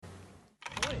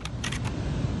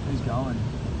going.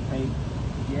 Pete.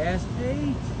 Yes,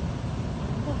 Pete.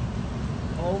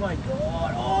 Oh my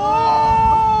God.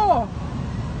 Oh!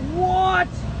 What?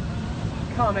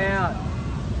 Come out.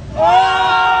 Oh!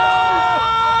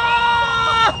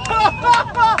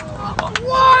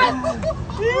 What?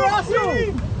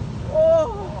 Russell!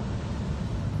 Oh!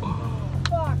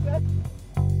 Fuck.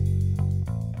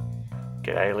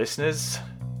 G'day listeners,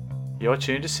 you're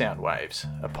tuned to Soundwaves,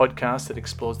 a podcast that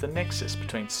explores the nexus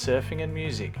between surfing and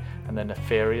music and the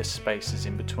nefarious spaces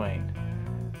in between.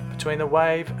 Between the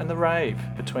wave and the rave,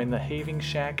 between the heaving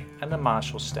shack and the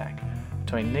Marshall stack,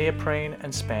 between neoprene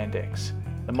and spandex,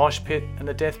 the mosh pit and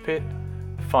the death pit,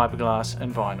 fiberglass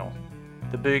and vinyl,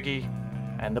 the boogie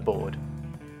and the board,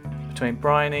 between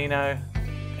Brian Eno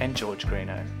and George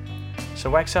Greeno. So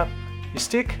wax up your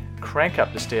stick, crank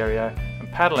up the stereo,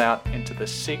 and paddle out into the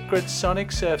secret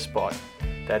sonic surf spot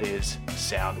that is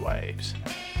Soundwaves.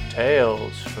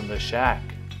 Tales from the shack,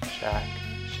 shack,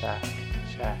 shack,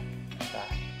 shack,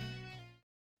 shack.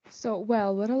 So,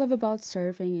 well, what I love about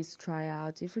surfing is try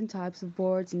out different types of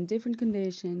boards in different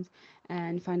conditions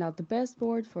and find out the best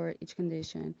board for each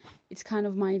condition. It's kind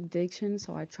of my addiction,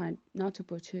 so I try not to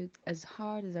push it as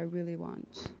hard as I really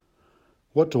want.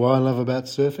 What do I love about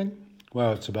surfing?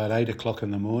 Well, it's about 8 o'clock in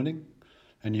the morning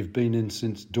and you've been in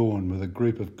since dawn with a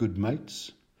group of good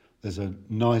mates. There's a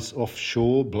nice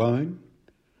offshore blowing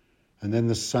and then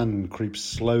the sun creeps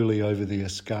slowly over the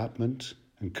escarpment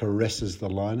and caresses the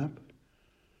lineup.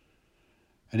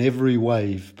 And every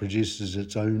wave produces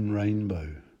its own rainbow.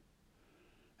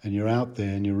 And you're out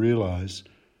there and you realise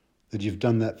that you've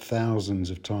done that thousands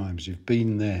of times. You've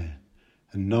been there.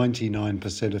 And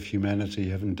 99% of humanity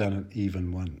haven't done it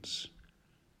even once.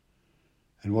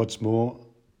 And what's more,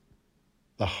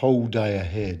 the whole day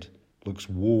ahead looks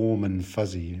warm and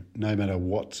fuzzy no matter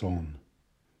what's on.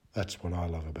 That's what I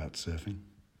love about surfing.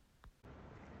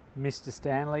 Mr.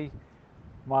 Stanley,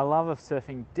 my love of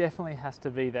surfing definitely has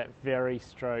to be that very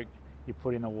stroke you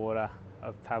put in the water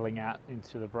of paddling out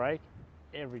into the break.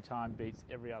 Every time beats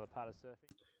every other part of surfing.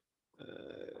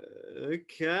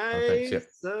 Okay, thanks, yep.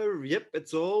 So,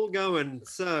 it's all going.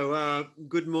 So,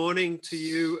 good morning to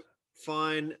you,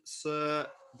 fine Sir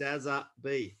Dazza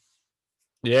B.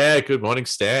 Yeah, good morning,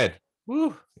 Stan.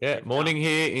 Woo. Yeah, Good morning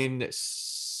here in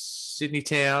Sydney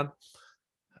town.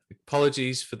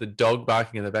 Apologies for the dog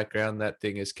barking in the background. That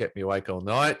thing has kept me awake all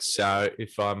night. So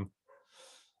if I'm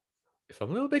a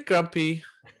little bit grumpy,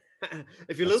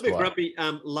 If you're a little That's bit why. grumpy,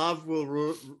 love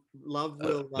will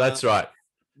that's right.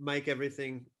 make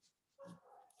everything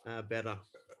better.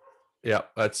 Yeah,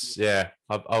 I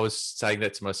was saying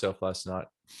that to myself last night.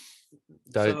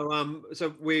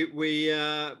 So we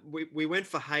went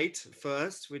for hate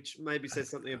first, which maybe says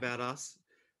something about us.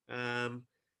 I'm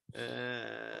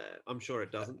sure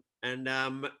it doesn't. And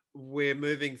we're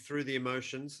moving through the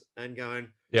emotions and going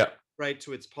Yeah. straight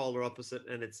to its polar opposite,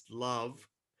 and it's love.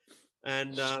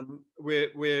 And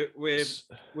we're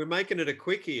making it a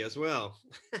quickie as well.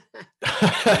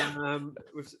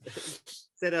 We've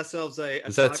set ourselves a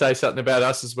Does that say something about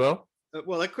us as well?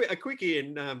 well, a quickie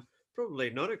in probably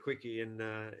not a quickie in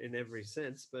every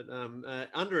sense, but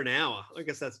under an hour. I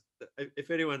guess that's if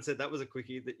anyone said that was a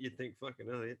quickie, that you'd think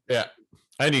fucking Yeah.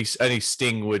 Only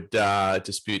Sting would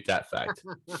dispute that fact.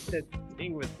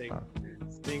 Sting would think.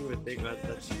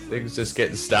 That's Things just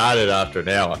getting started after an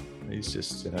hour. He's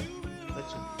just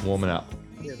that's warming up.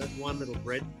 yeah, that's one little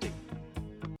bread stick.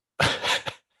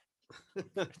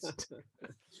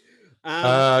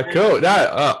 Cool.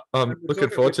 No, I'm we're looking talking-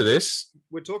 forward to this.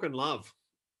 We're talking love.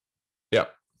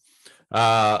 Yep.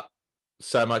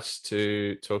 So much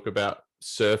to talk about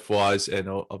surf-wise and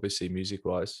obviously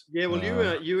music-wise. Yeah,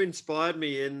 well, you inspired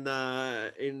me in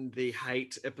the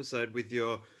hate episode with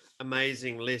your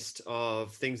amazing list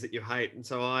of things that you hate, and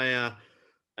so I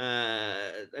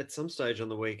at some stage on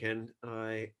the weekend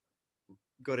I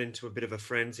got into a bit of a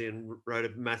frenzy and wrote a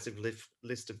massive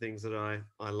list of things that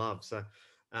I love. So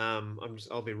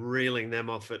I'll be reeling them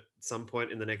off at some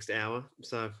point in the next hour.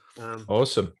 So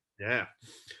Awesome. yeah.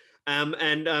 And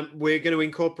we're going to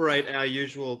incorporate our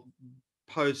usual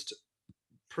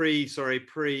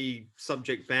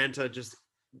pre-subject banter. Just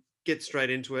get straight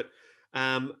into it.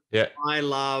 Yeah. I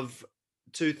love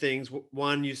two things.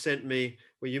 One, you sent me.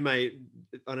 Well, I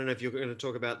don't know if you're going to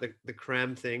talk about the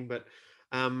cram thing, but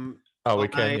We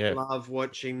can. Yeah. love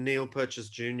watching Neil Purchase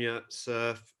Jr.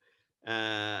 surf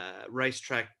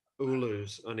racetrack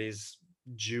Ulus on his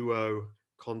duo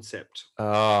concept.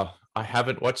 I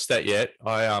haven't watched that yet.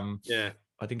 I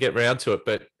didn't get round to it,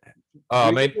 but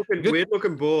weird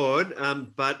looking board.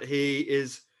 But he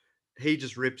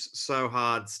just rips so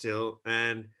hard still,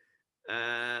 and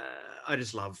I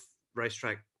just love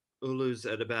racetrack Ulu's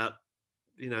at about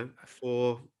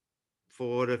 4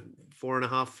 to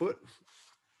 4.5 foot.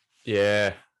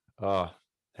 Yeah. Oh,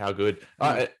 how good.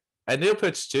 And Neil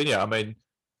Perch Jr., I mean,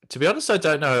 to be honest, I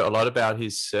don't know a lot about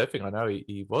his surfing. I know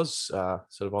he was sort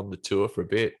of on the tour for a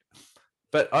bit,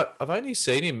 but I've only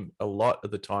seen him a lot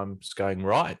of the times going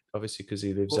right, obviously, because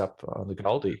he lives up on the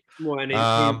Goldie. Well, and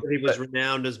he was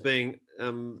renowned as being,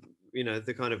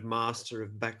 the kind of master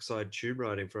of backside tube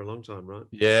riding for a long time, right?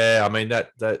 Yeah, I mean,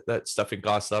 that stuff in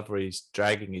Glass Love where he's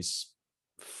dragging his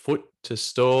foot to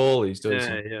stall, he's doing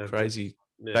some crazy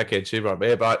backhand tube ride.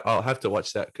 Yeah, but I'll have to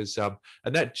watch that because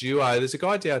and that duo, there's a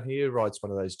guy down here who rides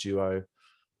one of those duo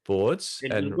boards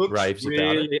and raves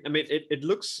about it. I mean, it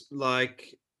looks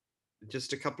like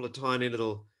just a couple of tiny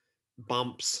little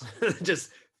bumps, just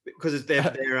because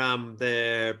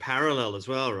they're parallel as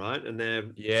well, right? And they're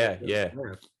yeah.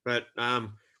 But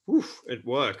it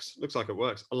works. Looks like it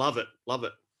works. I love it.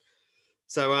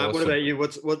 So, Awesome. What about you?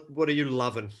 What are you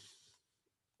loving?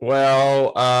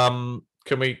 Well,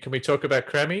 can we talk about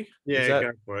Crammy? Yeah,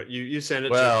 go for it. You sent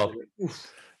it. Well,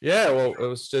 yeah. Well, it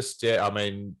was just I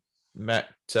mean, Matt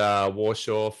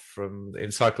Warshaw from the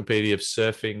Encyclopedia of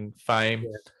Surfing fame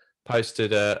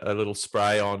posted a little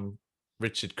spray on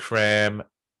Richard Cram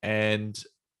and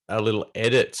a little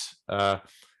edit,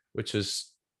 which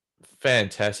was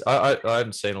fantastic. I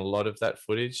haven't seen a lot of that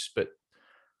footage, but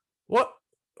what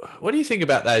do you think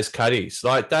about those cutties?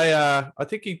 Like they are, I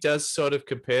think he does sort of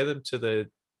compare them to the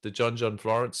John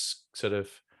Florence sort of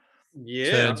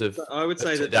turns of I would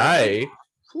say today.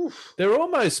 They're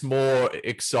almost more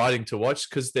exciting to watch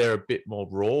because they're a bit more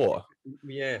raw.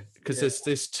 Yeah. Because there's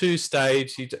this two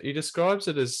stage. He describes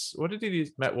it as, what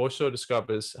did Matt Warshaw describe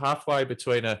it as? Halfway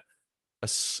between a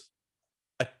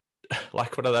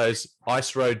like one of those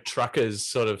ice road truckers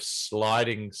sort of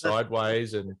sliding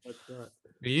sideways, and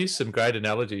we use some great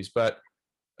analogies, but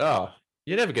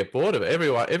you never get bored of it.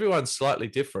 Everyone's slightly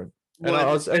different. And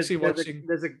I was actually watching.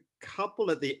 There's a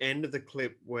couple at the end of the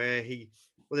clip where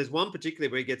there's one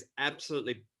particularly where he gets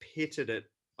absolutely pitted at.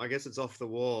 I guess it's off the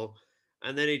wall,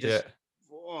 and then he just.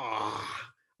 And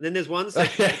then there's one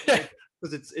section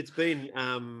because it's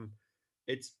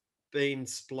been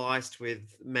spliced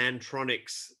with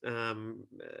Mantronix, a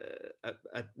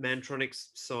Mantronix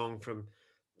song from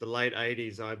the late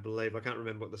 80s, I believe. I can't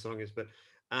remember what the song is, but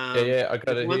I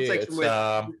got it here.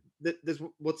 It's,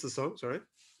 what's the song? Sorry.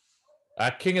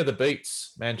 King of the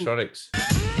Beats, Mantronix.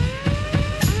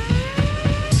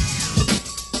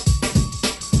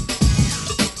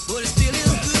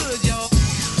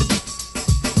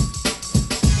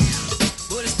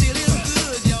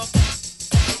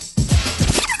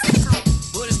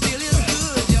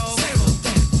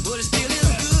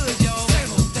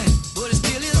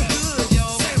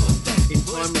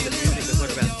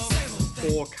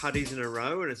 Cutties in a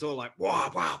row, and it's all like wah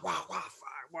wah wah wah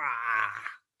wah.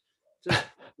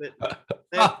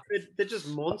 They're just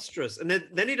monstrous. And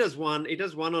then he does one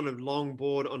on a long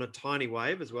board on a tiny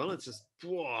wave as well. It's just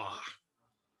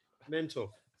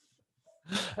mental.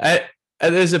 And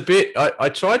there's a bit I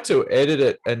tried to edit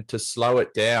it and to slow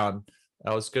it down.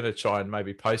 I was going to try and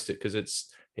maybe post it because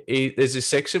there's a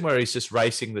section where he's just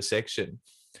racing the section,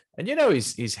 and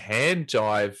his hand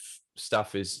jive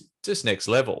stuff is just next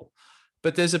level.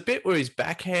 But there's a bit where his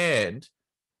backhand,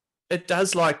 it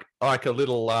does like a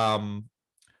little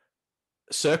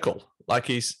circle. Like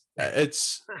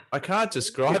I can't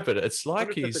describe it. It's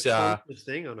like he's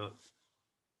thing or not?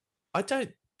 I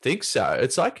don't think so.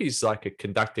 It's like he's like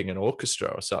conducting an orchestra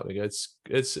or something.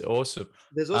 It's awesome.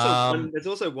 There's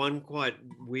also one quite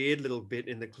weird little bit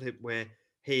in the clip where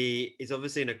he is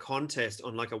obviously in a contest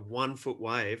on like a 1 foot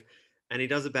wave, and he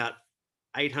does about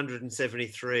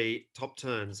 873 top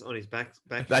turns on his back.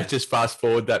 They just fast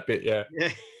forward that bit, yeah.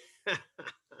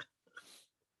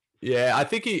 Yeah, I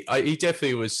think he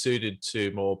definitely was suited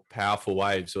to more powerful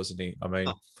waves, wasn't he? I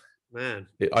mean, man,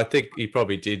 I think he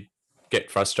probably did get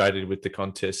frustrated with the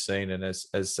contest scene, and as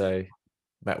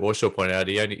Matt Warshaw pointed out,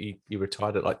 he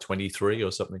retired at like 23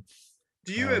 or something.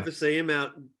 Do you ever see him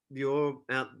out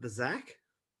the Zach?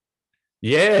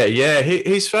 Yeah.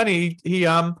 He's funny. He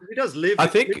does live. I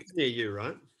think lives near you,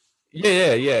 right?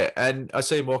 Yeah. And I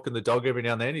see him walking the dog every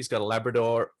now and then. He's got a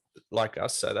Labrador like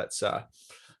us, so that's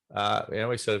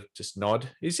we sort of just nod.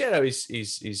 He's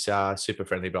super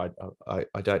friendly, but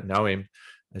I don't know him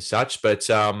as such. But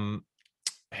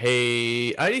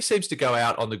he only seems to go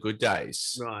out on the good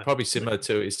days. Right. Probably similar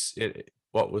to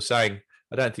what we're saying.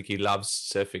 I don't think he loves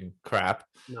surfing crap.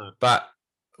 No. But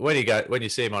when you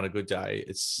see him on a good day,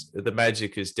 the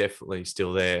magic is definitely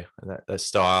still there, and that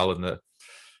style and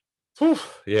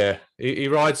he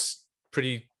rides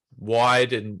pretty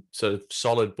wide and sort of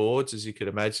solid boards as you could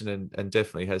imagine, and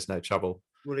definitely has no trouble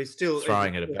Well, he's still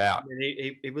throwing it about. I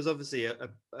mean, he was obviously a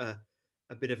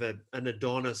bit of an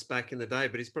Adonis back in the day,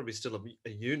 but he's probably still a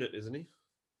unit, isn't he?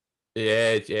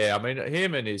 Yeah. I mean,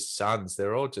 him and his sons,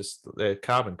 they're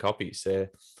carbon copies. They're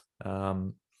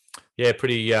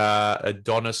pretty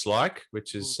Adonis-like,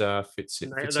 which is fits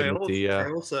in with They the.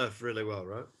 all surf really well,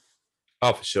 right?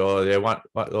 Oh, for sure. Yeah,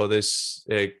 there's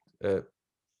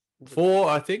 4,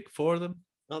 I think, 4 of them.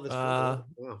 Oh, there's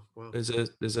four. Wow.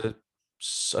 There's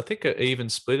I think an even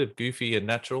split of goofy and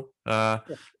natural.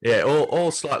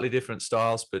 All slightly different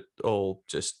styles, but all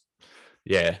just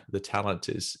the talent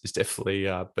is definitely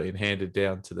being handed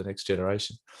down to the next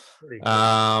generation. Pretty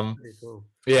cool. Pretty cool.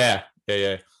 Yeah.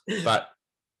 But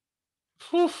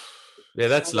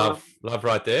that's love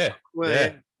right there.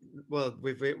 Well,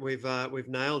 we've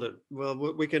nailed it.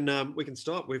 Well, we can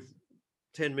stop. We've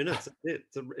 10 minutes. That's it.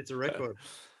 It's a record.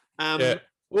 Well,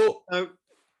 so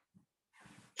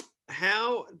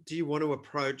how do you want to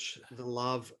approach the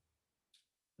love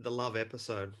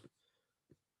episode?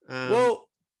 Well,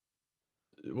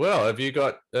 have you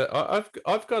got?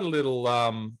 I've got a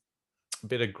little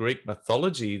bit of Greek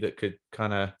mythology that could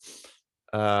kind of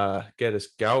get us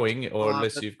going, or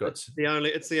unless you've got it's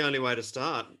the only way to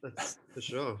start. That's for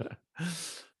sure.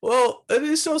 Well,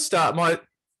 this all start. My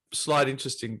slight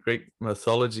interest in Greek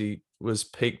mythology was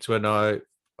piqued when I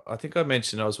think I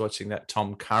mentioned I was watching that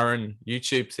Tom Curran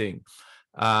YouTube thing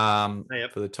for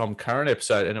the Tom Curran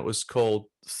episode, and it was called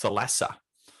Thalassa.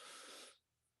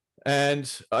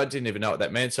 And I didn't even know what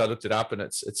that meant, so I looked it up, and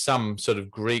it's some sort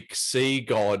of Greek sea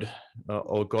god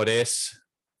or goddess.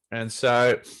 And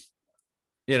so,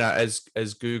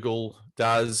 as Google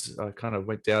does, I kind of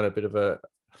went down a bit of a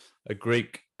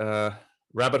Greek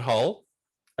rabbit hole,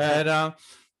 and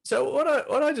so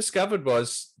what I discovered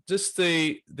was just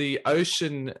the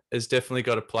ocean has definitely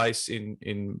got a place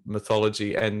in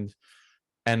mythology, and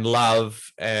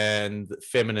love and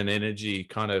feminine energy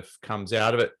kind of comes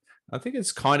out of it. I think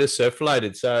it's kind of surf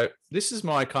related. So this is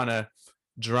my kind of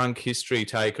drunk history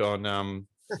take on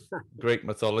Greek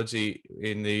mythology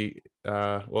in the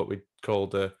what we call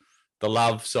the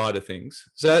love side of things.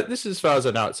 So this is as far as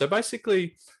I know it. So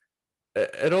basically,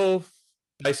 it all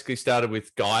basically started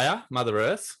with Gaia, Mother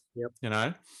Earth. Yep.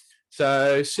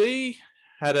 So she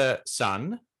had a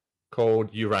son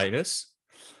called Uranus,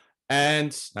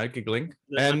 and no giggling,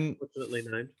 and unfortunately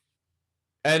named.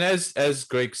 And as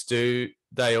Greeks do,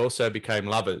 they also became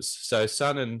lovers. So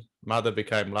son and mother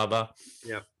became lover.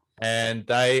 Yeah. And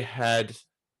they had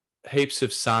heaps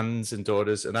of sons and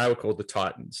daughters, and they were called the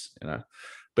Titans.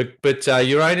 But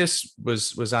Uranus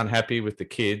was unhappy with the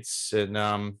kids, and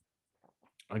a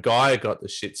guy got the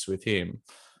shits with him.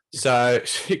 So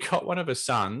she got one of her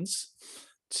sons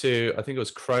to, I think it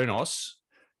was Kronos,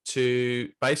 to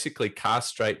basically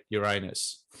castrate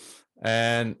Uranus,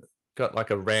 and got like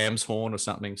a ram's horn or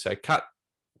something. So cut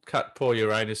poor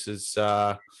Uranus's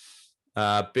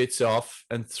bits off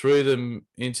and threw them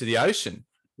into the ocean.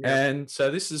 Yeah. And so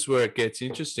this is where it gets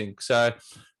interesting. So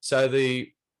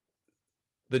the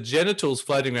genitals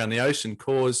floating around the ocean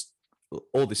caused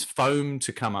all this foam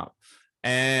to come up,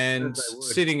 and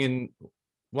sitting in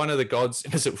one of the gods,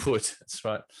 as it would. That's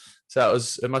right. So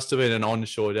it must have been an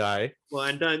onshore day. Well,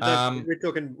 and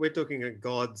we're talking a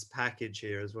god's package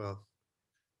here as well.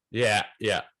 Yeah.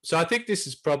 So I think this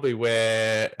is probably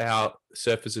where our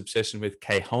surfers' obsession with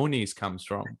cojones comes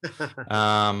from.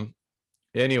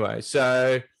 Anyway,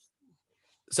 so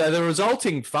the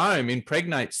resulting foam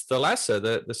impregnates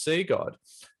Thalassa, the sea god,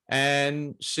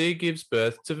 and she gives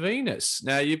birth to Venus.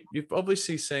 Now, you've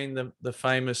obviously seen the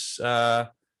famous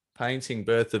painting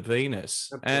Birth of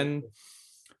Venus. Absolutely.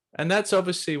 And that's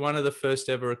obviously one of the first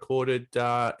ever recorded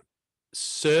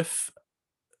surf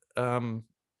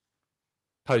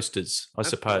posters, I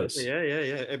suppose.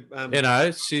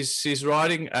 Yeah. She's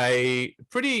riding a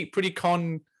pretty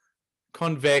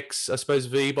convex, I suppose,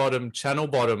 V-bottom, channel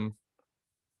bottom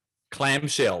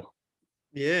clamshell.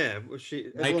 Yeah, well, she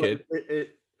naked.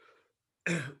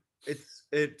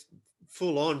 It's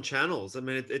full on channels. I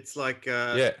mean, it's like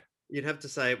you'd have to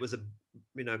say it was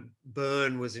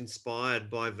Byrne was inspired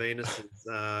by Venus's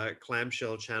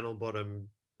clamshell channel bottom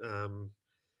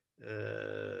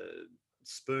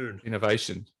spoon.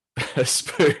 Innovation.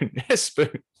 Spoon.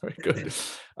 Very good.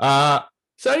 So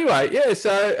anyway,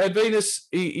 so Venus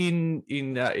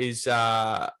is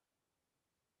I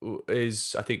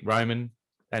think Roman,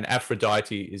 and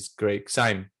Aphrodite is Greek.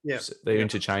 Same. Yeah. They're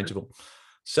interchangeable.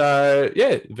 So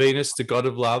Venus, the god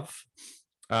of love,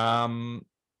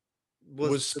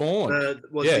 was spawned.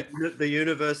 The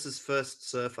universe's first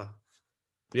surfer.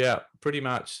 Yeah, pretty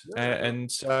much. Yeah.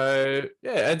 And so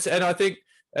yeah, and I think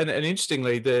and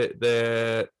interestingly,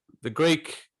 the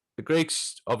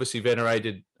Greeks obviously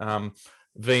venerated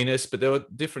Venus, but there were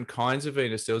different kinds of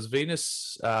Venus. There was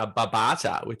Venus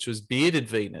barbata, which was bearded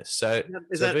Venus. So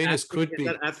Venus could be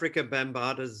Africa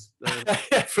Bambata's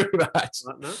yeah, pretty much.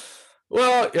 partner?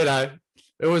 Well,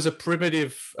 it was a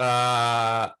primitive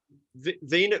Venus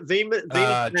drum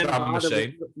Bambata was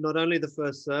machine. not only the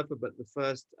first surfer, but the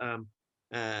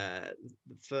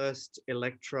first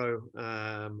electro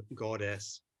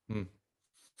goddess.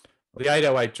 The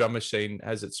 808 drum machine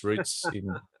has its roots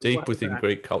in deep within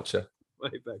Greek culture.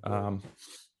 Way back.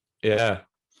 Yeah.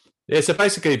 So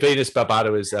basically, Venus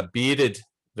barbata is a bearded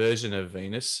version of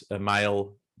Venus, a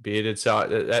male bearded. So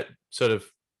that sort of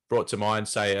brought to mind,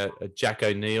 say, a Jack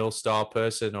O'Neill style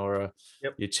person or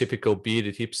your typical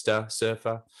bearded hipster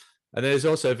surfer. And there's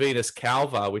also Venus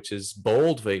calva, which is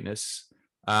bald Venus,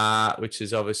 which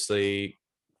is obviously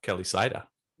Kelly Slater.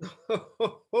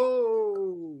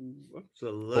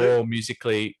 Absolutely. Or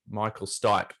musically Michael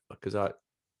Stipe, because have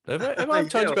I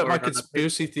told you about my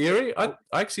conspiracy theory? I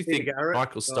actually think Garrett.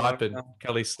 Michael Stipe and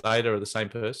Kelly Slater are the same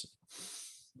person.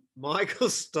 Michael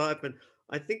Stipe, and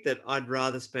I think that I'd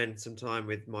rather spend some time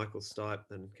with Michael Stipe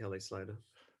than Kelly Slater.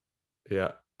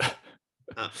 Yeah.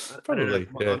 Probably.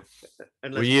 Yeah.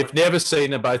 Well, you've never seen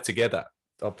them both together.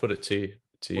 I'll put it to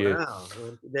you. Wow.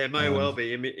 There may well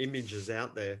be images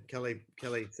out there. Kelly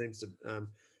seems to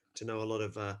know a lot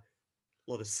of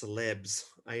celebs,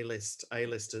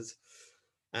 A-listers.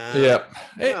 Man,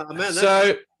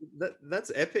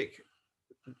 that's epic.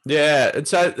 Yeah, and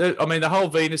so I mean, the whole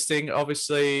Venus thing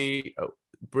obviously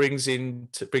brings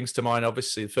to mind.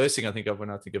 Obviously, the first thing I think of when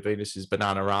I think of Venus is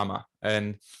Bananarama,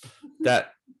 and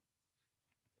that.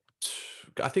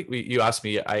 I think you asked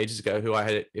me ages ago who I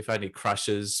had, if any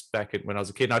crushes back when I was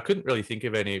a kid. And I couldn't really think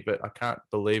of any, but I can't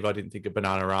believe I didn't think of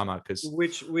Bananarama because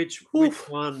which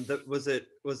one that was it?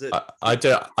 I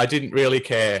didn't really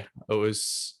care. They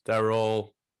were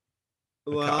all.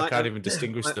 Well, I can't even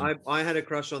distinguish them. I had a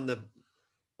crush on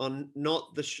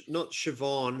not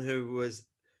Siobhan, who was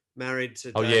married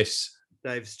to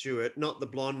Dave Stewart, not the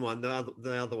blonde one, the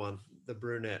other one, the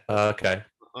brunette. Okay.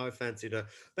 I fancied her.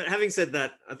 But having said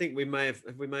that, I think we may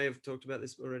have talked about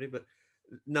this already, but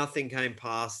nothing came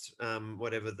past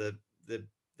whatever the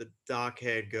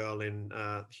dark-haired girl in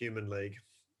Human League.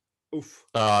 Oof.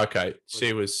 Oh, okay.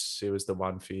 She was the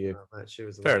one for you. Oh, mate, she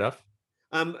was fair enough.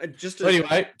 Just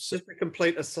a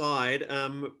complete aside,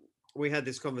 we had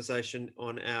this conversation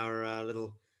on our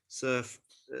little surf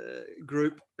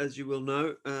group, as you will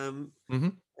know,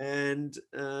 and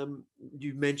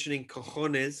you mentioning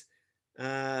cojones.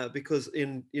 Because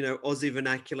in Aussie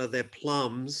vernacular they're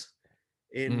plums,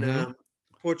 in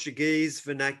Portuguese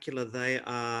vernacular they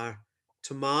are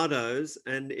tomatoes,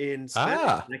 and in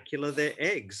Spanish vernacular they're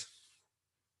eggs.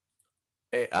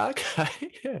 Okay,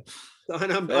 yeah.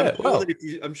 And I'm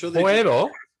sure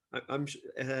that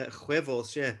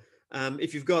huevos, yeah.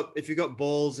 If you've got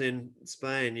balls in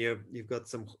Spain, you've got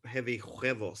some heavy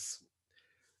huevos.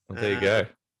 Well, there you go.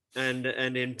 And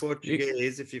in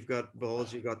Portuguese, if you've got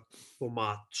balls, you've got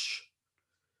tomate.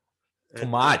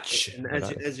 Tomate. And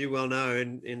as you well know,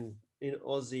 in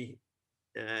Aussie,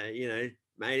 mate,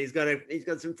 he's got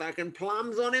some fucking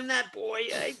plums on him, that boy.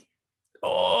 Eh?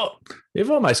 Oh,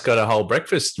 you've almost got a whole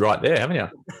breakfast right there, haven't you?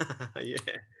 Yeah.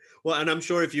 Well, and I'm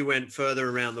sure if you went further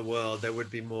around the world, there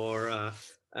would be more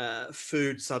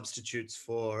food substitutes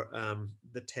for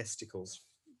the testicles.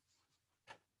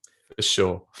 For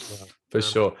sure. For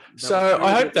sure. So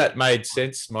I hope that made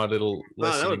sense, my little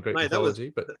lesson in Greek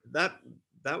mythology. But that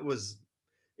was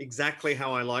exactly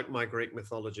how I like my Greek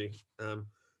mythology.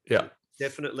 Yeah.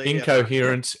 Definitely.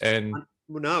 Incoherent and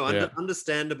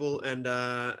understandable and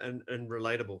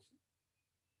relatable.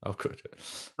 Oh, good.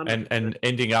 And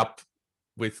ending up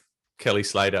with Kelly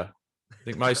Slater. I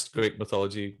think most Greek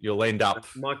mythology, you'll end up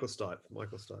Michael Stipe.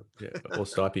 Yeah, or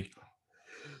Stipe.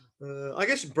 I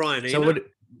guess Brian Eno. So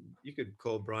you could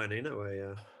call Brian Eno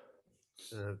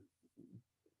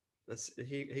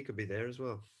he could be there as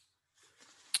well.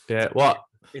 Yeah, well,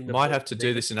 might have to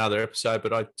do this in another episode,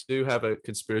 but I do have a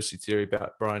conspiracy theory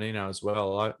about Brian Eno as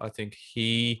well. I think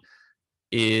he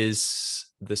is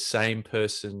the same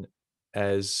person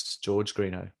as George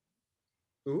Greenough.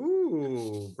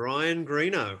 Ooh, Brian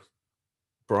Greenough.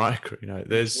 Brian Greenough.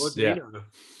 There's the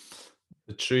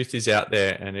truth is out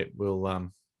there, and it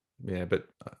will. But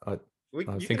I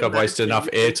think I've wasted enough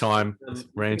airtime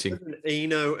ranting.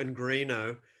 Eno and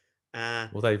Greenough.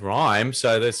 Well, they rhyme,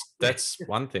 so that's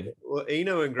one thing. Well,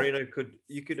 Eno and Greenough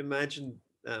you could imagine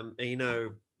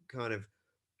Eno kind of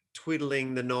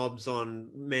twiddling the knobs on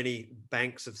many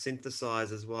banks of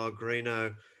synthesizers while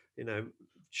Greeno,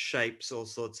 shapes all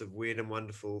sorts of weird and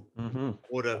wonderful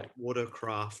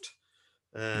watercraft.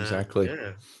 Exactly.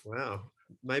 Yeah. Wow.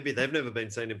 Maybe they've never been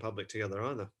seen in public together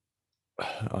either.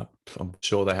 I'm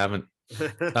sure they haven't.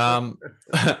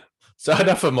 So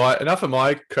enough of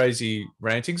my crazy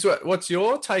rantings. What's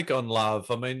your take on love?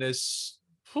 I mean, there's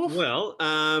Well,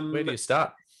 where do you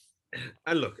start?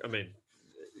 and look, I mean,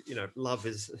 love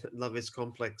is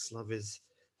complex. Love is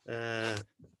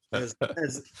as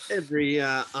every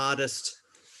artist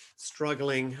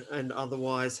struggling and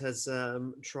otherwise has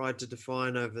tried to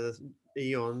define over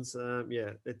eons.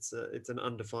 It's an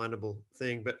undefinable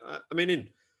thing. But I mean,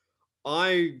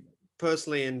 I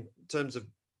personally, in terms of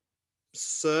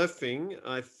surfing,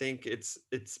 I think it's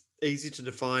easy to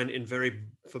define in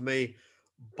for me,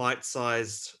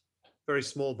 bite-sized, very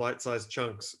small bite-sized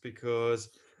chunks, because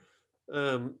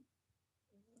I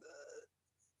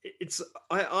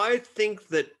think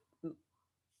that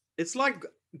it's like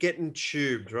getting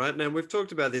tubed, right? Now, we've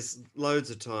talked about this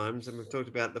loads of times, and we've talked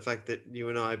about the fact that you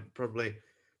and I probably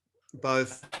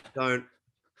both don't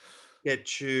get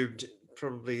tubed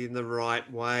probably in the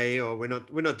right way, or we're not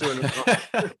doing it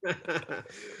right.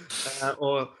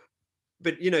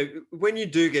 But when you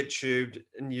do get tubed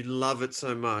and you love it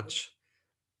so much,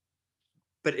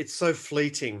 but it's so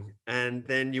fleeting, and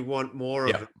then you want more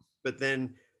of it, but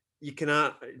then you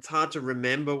cannot. It's hard to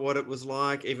remember what it was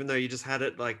like, even though you just had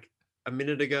it like a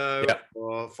minute ago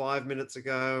or 5 minutes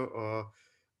ago,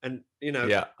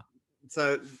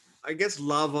 So I guess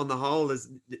love on the whole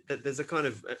is that there's a kind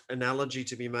of analogy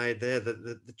to be made there, that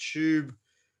the tube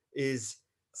is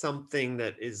something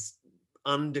that is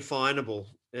undefinable,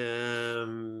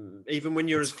 even when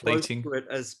you're as close to it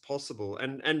as possible.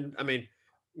 And I mean,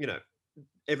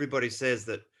 everybody says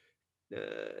that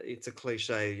it's a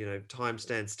cliche, time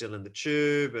stands still in the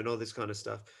tube and all this kind of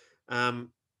stuff.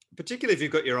 Particularly if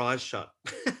you've got your eyes shut.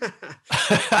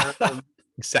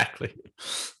 Exactly.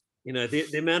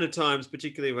 The amount of times,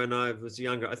 particularly when I was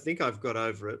younger, I think I've got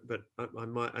over it, but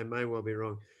I may well be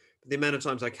wrong. But the amount of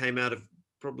times I came out of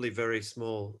probably very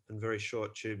small and very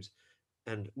short tubes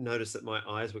and noticed that my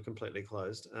eyes were completely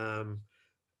closed.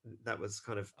 That was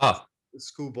kind of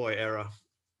schoolboy error.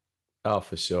 Oh,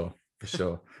 for sure.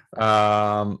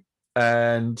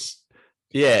 And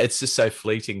yeah, it's just so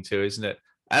fleeting too, isn't it?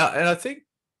 And I think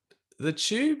the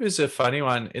tube is a funny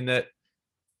one in that,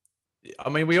 I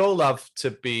mean, we all love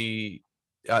to be,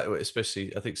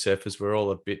 especially I think surfers, we're all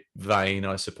a bit vain,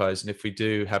 I suppose. And if we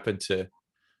do happen to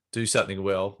do something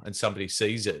well and somebody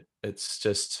sees it, it's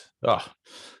just,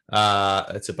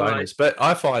 it's a bonus. Right. But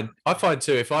I find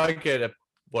too, if I get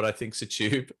what I think's a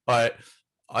tube,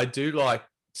 I do like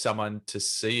someone to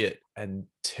see it and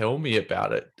tell me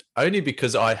about it, only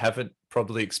because I haven't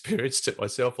probably experienced it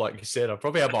myself. Like you said, I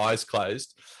probably have my eyes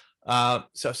closed.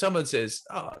 So if someone says,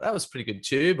 "Oh, that was a pretty good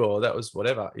tube," or "That was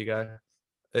whatever," you go,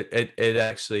 it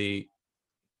actually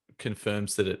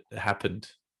confirms that it happened.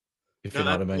 If you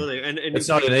know what I mean. And it's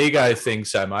not an ego thing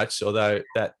so much, although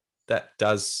that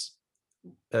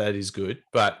is good.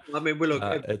 But I mean,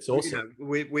 it's awesome.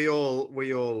 We all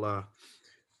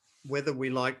whether we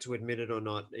like to admit it or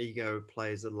not, ego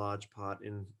plays a large part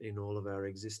in all of our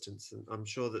existence, and I'm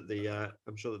sure that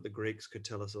the Greeks could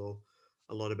tell us all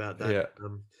a lot about that.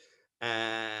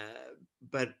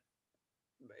 But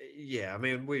yeah, I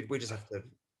mean, we just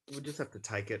have to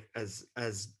take it as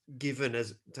given,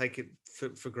 as take it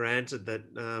for granted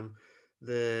that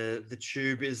the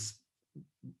tube is,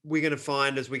 we're going to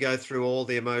find as we go through all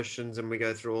the emotions and we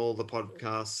go through all the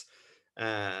podcasts,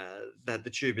 that the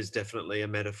tube is definitely a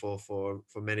metaphor for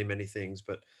many, many things.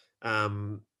 But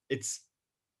it's,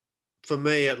 for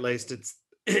me at least,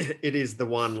 it is the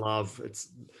one love. It's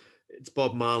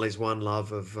Bob Marley's one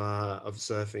love of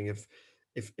surfing.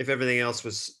 If everything else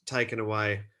was taken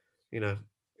away,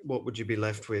 what would you be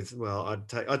left with? Well,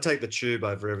 I'd take the tube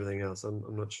over everything else.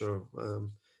 I'm not sure.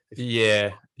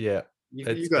 Yeah. You'd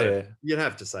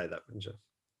have to say that, wouldn't you?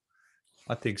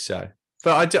 I think so.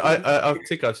 But I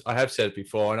think I have said it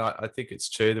before, and I think it's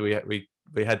true that we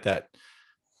had that.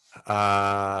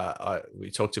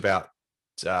 We talked about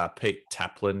Pete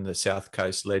Taplin, the South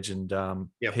Coast legend,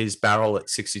 his barrel at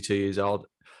 62 years old,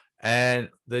 and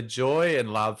the joy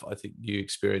and love I think you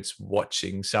experience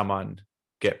watching someone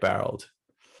get barreled.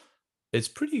 It's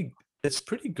pretty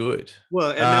good.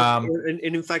 Well, and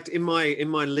in fact, in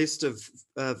my list of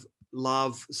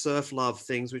surf love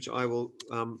things, which I will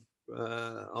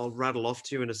I'll rattle off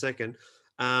to you in a second.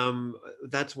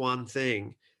 That's one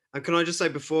thing. And can I just say,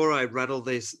 before I rattle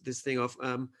this thing off,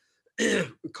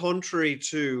 contrary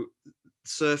to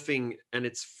surfing and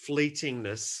its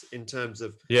fleetingness in terms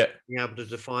of Yeah. being able to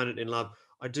define it in love,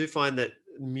 I do find that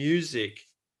music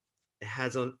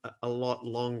has a lot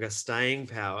longer staying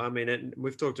power. I mean,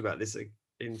 we've talked about this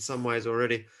in some ways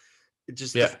already.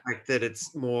 Just the Yeah. fact that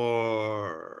it's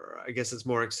more, I guess it's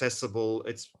more accessible.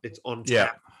 It's on Yeah.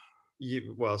 tap.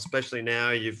 Well, especially now,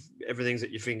 everything's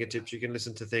at your fingertips. You can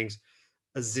listen to things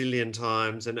a zillion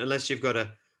times, and unless you've got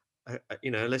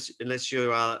unless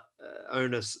you are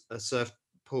own a surf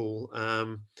pool,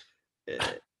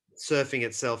 surfing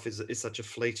itself is such a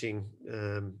fleeting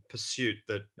pursuit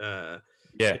that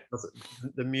Yeah.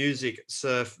 the music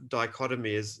surf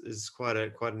dichotomy is quite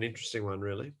an interesting one,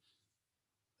 really.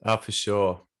 Oh, for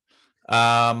sure.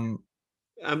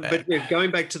 But yeah, going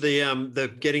back to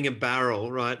the getting a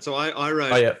barrel, right? So I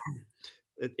wrote Oh, yeah.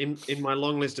 in my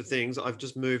long list of things. I've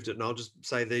just moved it, and I'll just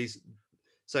say these.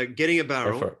 So getting a Go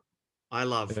barrel, for it. I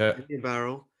love Yeah. getting a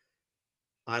barrel.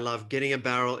 I love getting a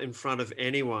barrel in front of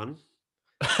anyone.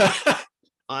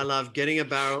 I love getting a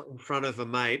barrel in front of a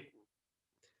mate.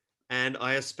 And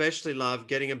I especially love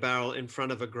getting a barrel in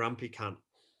front of a grumpy cunt.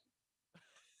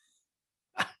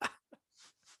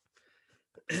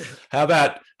 How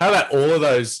about all of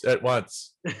those at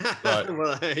once? Right.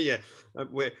 Well, yeah.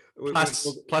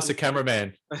 Plus a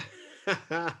cameraman.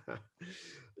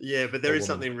 Yeah, but there Or is woman.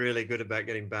 something really good about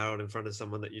getting barreled in front of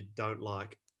someone that you don't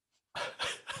like. I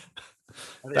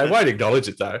think They won't acknowledge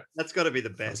it though. That's got to be the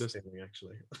best feeling,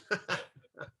 actually.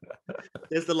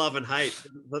 There's the love and hate.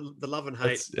 The love and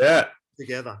hate Yeah,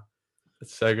 together.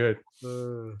 it's so good.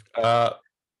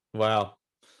 Wow.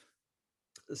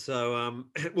 So,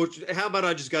 well, how about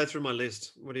I just go through my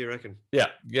list? What do you reckon? Yeah.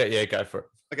 Go for it.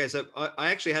 Okay, so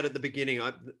I actually had at the beginning.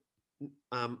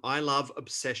 I love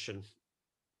obsession,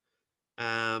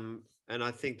 and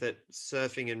I think that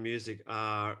surfing and music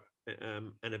are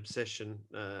an obsession.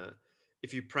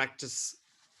 If you practice,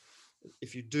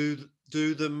 if you do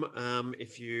them,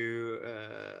 if you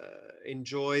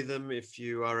enjoy them, if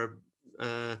you are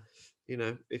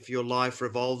if your life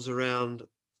revolves around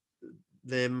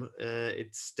them,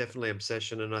 it's definitely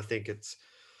obsession, and I think it's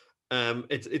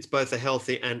both a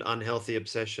healthy and unhealthy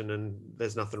obsession, and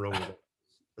there's nothing wrong with it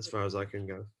as far as I can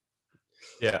go.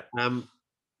 Yeah.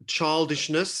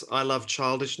 Childishness, I love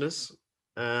childishness,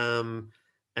 and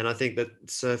I think that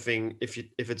surfing, if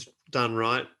it's done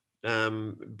right,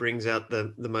 brings out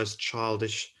the most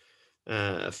childish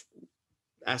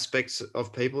aspects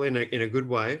of people in a good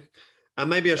way.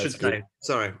 Maybe I should say,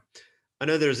 sorry, I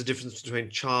know there is a difference between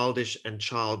childish and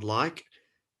childlike.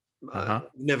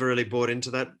 Never really bought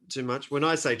into that too much. When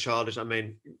I say childish, I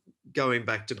mean going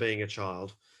back to being a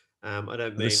child. I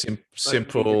don't mean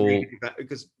simple,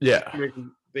 because yeah,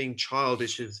 being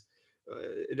childish is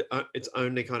it's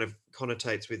only kind of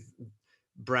connotates with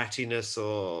brattiness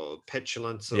or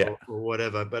petulance or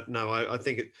whatever. But no, I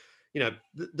think it,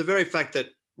 the very fact that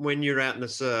when you're out in the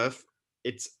surf,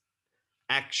 it's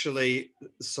actually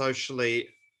socially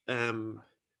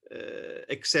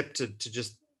accepted to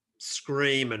just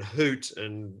scream and hoot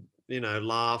and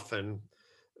laugh and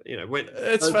when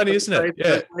it's funny, isn't it?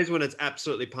 Yeah, days when it's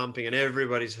absolutely pumping and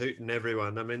everybody's hooting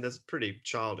everyone. I mean, that's pretty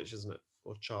childish, isn't it,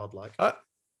 or childlike?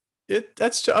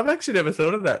 That's true. I've actually never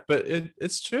thought of that, but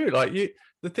it's true. Like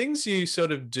the things you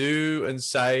sort of do and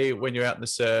say when you're out in the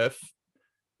surf,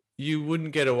 you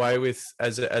wouldn't get away with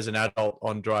as an adult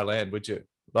on dry land, would you?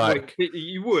 Like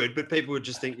you would, but people would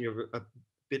just think you're a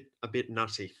bit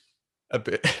nutty. A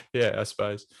bit, yeah, I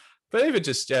suppose. But even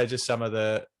just some of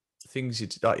the things you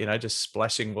like, just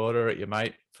splashing water at your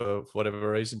mate for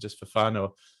whatever reason, just for fun,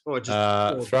 or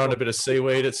just throwing a bit of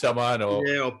seaweed at someone,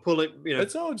 or pulling,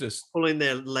 it's all just pulling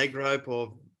their leg rope,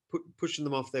 or pushing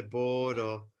them off their board,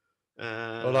 or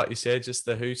like you said, just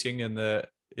the hooting and the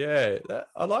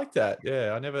I like that.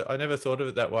 Yeah, I never thought of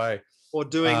it that way. Or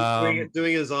doing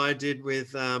as I did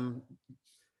with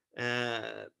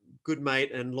good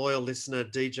mate and loyal listener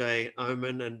DJ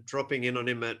Omen, and dropping in on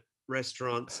him at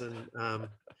restaurants, and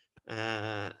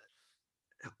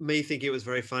me thinking it was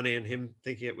very funny and him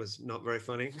thinking it was not very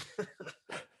funny.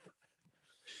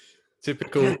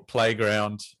 Typical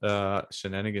playground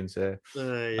shenanigans there.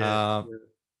 Yeah.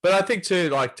 But I think too,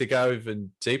 like, to go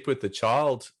even deep with the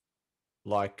child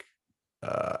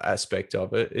aspect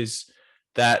of it, is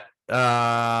that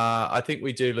I think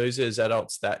we do lose as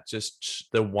adults that just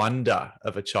the wonder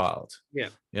of a child. Yeah.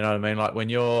 You know what I mean? Like when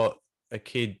you're a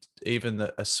kid, even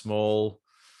a small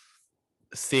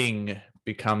thing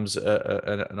becomes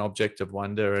an object of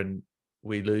wonder, and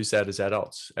we lose that as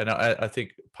adults. And I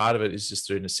think part of it is just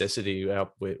through necessity,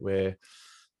 where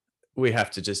we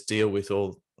have to just deal with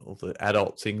all the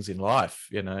adult things in life,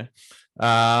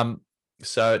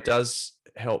 So it does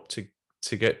help to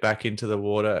to get back into the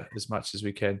water as much as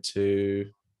we can to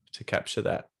capture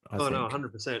that. I Oh think. no,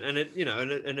 100%. And it,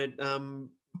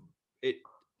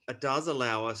 it does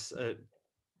allow us a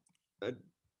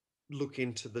look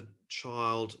into the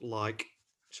childish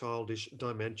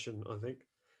dimension, I think.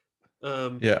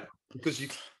 Yeah. Because you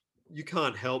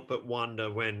can't help but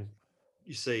wonder when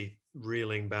you see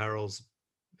reeling barrels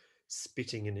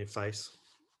spitting in your face.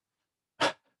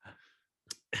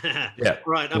 Yeah.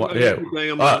 Right. I'm What- going yeah. to keep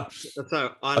going on my.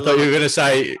 So I thought you were going to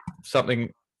say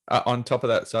something on top of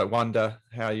that. So I wonder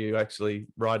how you actually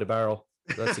ride a barrel.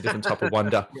 That's a different type of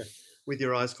wonder. Yeah, with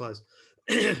your eyes closed.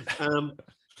 Okay,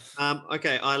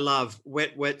 I love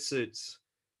wetsuits.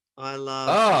 I love.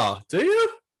 Ah, do you?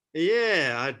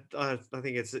 Yeah, I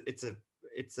think it's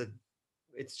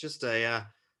just a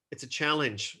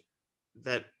challenge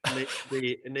that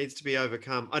needs to be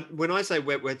overcome. When I say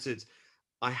wetsuits,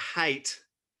 I hate.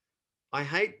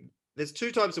 There's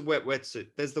two types of wetsuit.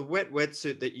 There's the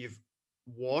wetsuit that you've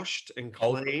washed and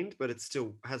Cold. cleaned, but it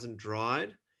still hasn't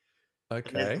dried. And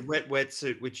there's Okay. the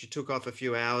wetsuit which you took off a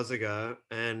few hours ago,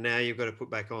 and now you've got to put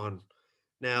back on.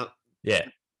 Now, Yeah.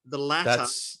 the latter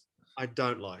That's I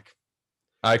don't like.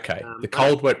 okay. The I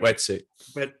cold don't- wet wetsuit.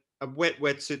 But a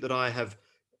wetsuit that I have,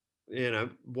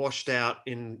 washed out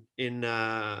in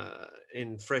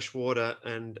fresh water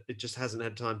and it just hasn't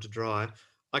had time to dry,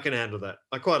 I can handle that.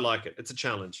 I quite like it. It's a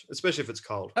challenge, especially if it's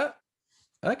cold.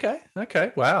 Okay.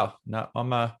 Okay. Wow. No,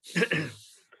 I'm I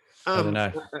don't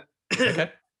know.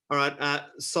 Okay. All right.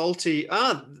 Salty.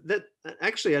 That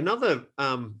actually another.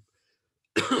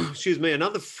 Excuse me.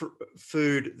 Another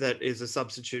food that is a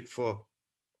substitute for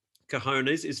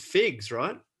cojones is figs,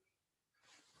 right?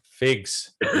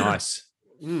 Figs. Nice.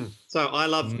 So I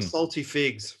love Mm. salty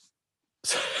figs.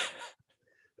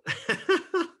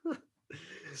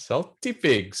 Salty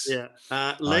figs. Yeah.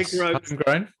 Leg Nice. ropes.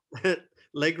 Homegrown.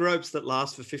 Leg ropes that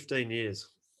last for 15 years.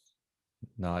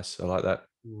 Nice. I like that.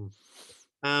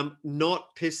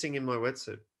 Not pissing in my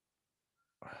wetsuit.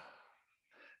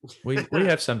 We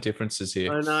have some differences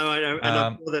here. I know,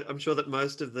 and I'm sure that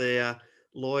most of the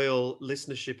loyal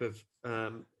listenership of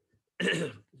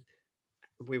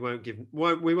we won't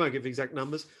give exact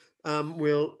numbers.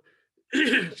 Will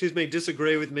excuse me,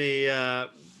 disagree with me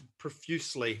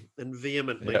profusely and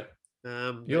vehemently. Yep.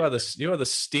 You are the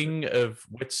sting of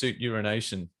wetsuit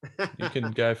urination. You can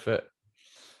go for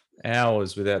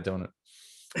hours without doing it.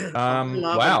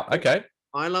 Wow. Okay.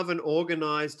 I love an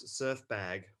organized surf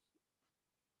bag.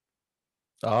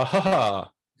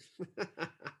 Ah.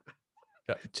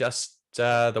 Just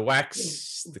the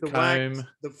wax, the comb, wax,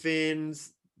 the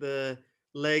fins, the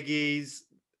leggies,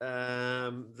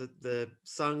 the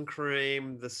sun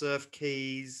cream, the surf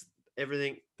keys,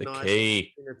 everything the nice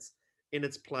key. in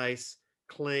its place,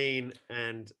 clean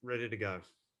and ready to go.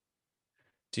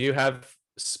 Do you have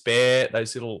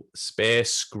those little spare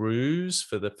screws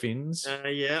for the fins?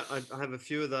 Yeah, I have a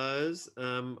few of those.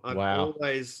 I've Wow.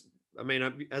 always,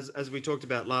 as we talked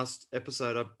about last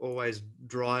episode, I'm always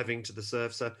driving to the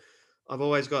surf, so I've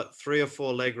always got 3 or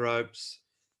 4 leg ropes,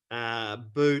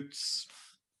 boots,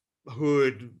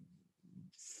 hood,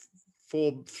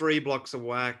 3 blocks of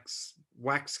wax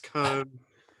comb,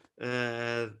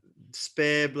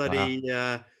 spare bloody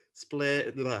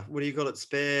what do you call it?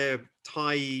 Spare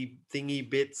tie thingy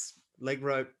bits, leg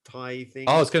rope tie things.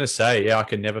 I was going to say, yeah, I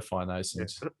can never find those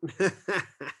things. Have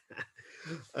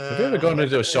you ever gone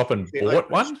into a shop and bought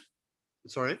one?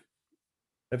 Sorry?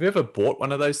 Have you ever bought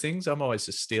one of those things? I'm always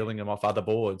just stealing them off other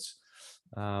boards,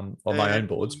 on my own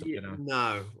boards. But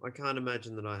no, I can't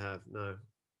imagine that I have. No,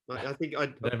 I think I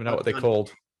don't even know what they're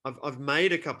called. I've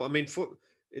made a couple. I mean,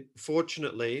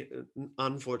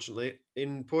 unfortunately,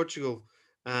 in Portugal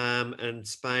and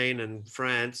Spain and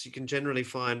France, you can generally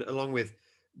find, along with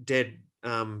dead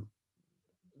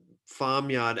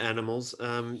farmyard animals,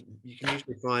 you can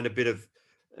usually find a bit of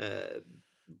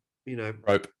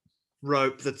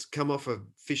rope that's come off a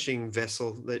fishing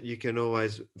vessel that you can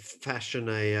always fashion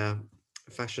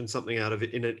something out of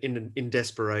it in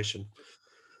desperation.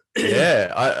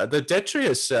 Yeah, the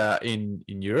detritus in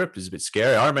Europe is a bit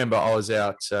scary. I remember I was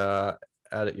out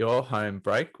at your home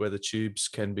break where the tubes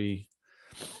can be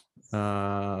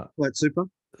Quite super.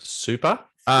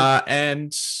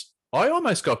 And I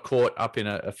almost got caught up in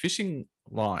a fishing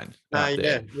line out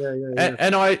there. Yeah.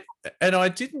 And I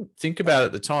didn't think about it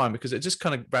at the time because it just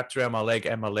kind of wrapped around my leg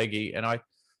and my leggy, and I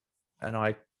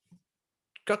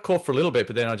got caught for a little bit,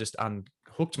 but then I just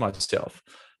unhooked myself.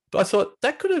 But I thought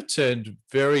that could have turned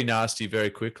very nasty very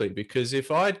quickly, because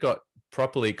if I'd got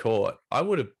properly caught, I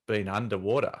would have been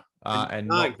underwater and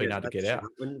not been able to get out.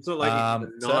 It's not like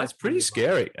so it's pretty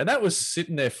scary. And that was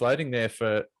sitting there floating there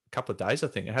for couple of days, I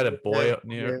think. It had a boy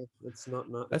near it. Yeah, it's not.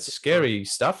 That's it's scary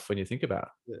stuff when you think about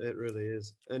not- It really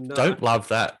is. And it. Don't love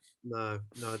that. no,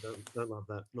 don't love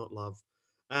that. Not love.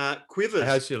 Quivers.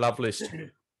 How's your love list?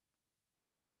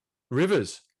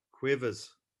 Rivers. Quivers.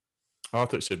 Oh, I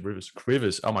thought you said rivers.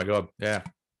 Quivers. Oh my God. Yeah.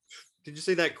 Did you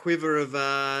see that quiver of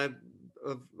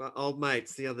old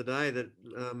mates the other day? That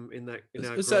in that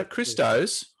our Was that group?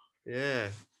 Christo's? Yeah.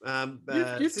 You've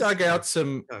dug Cisco. out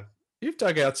some. Cisco. You've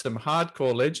dug out some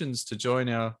hardcore legends to join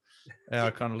our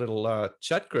kind of little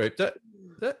chat group.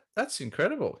 That's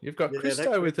incredible. You've got Yeah,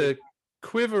 Christo with a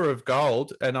quiver of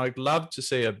gold, and I'd love to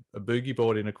see a boogie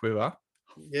board in a quiver.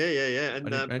 Yeah. And I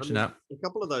didn't mention that. a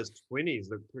couple of those 20s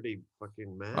look pretty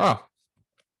fucking mad. Oh,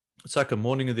 it's like a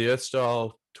Morning of the Earth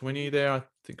style 20 there. I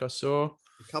think I saw.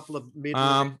 A couple of mid,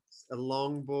 Um, a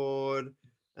longboard,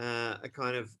 a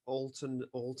kind of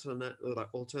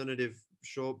alternative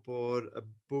shortboard, a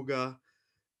booger,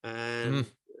 and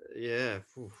yeah,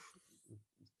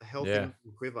 a healthy Yeah.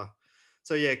 quiver.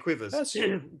 So yeah, quivers. That's-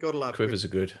 Gotta love Quivers are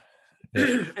good.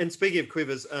 Yeah. And speaking of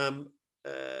quivers,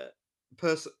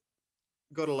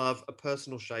 gotta love a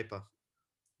personal shaper.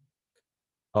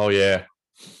 Oh yeah.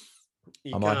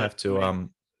 You I might can't- have to. mean,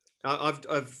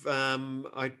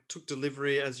 I took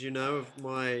delivery, as you know, of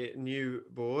my new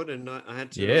board, and I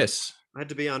had to. Yes. I had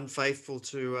to be unfaithful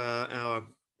to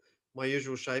my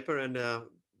usual shaper and our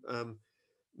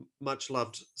much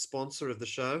loved sponsor of the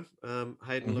show,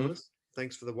 Hayden Mhm. Lewis.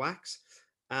 Thanks for the wax.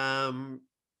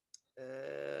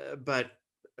 But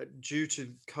due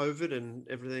to COVID and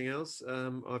everything else,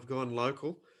 I've gone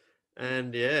local,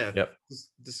 and Yep.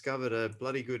 discovered a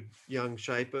bloody good young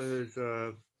shaper who's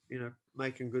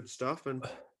making good stuff, and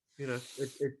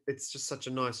it's just such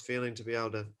a nice feeling to be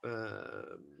able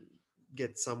to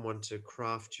get someone to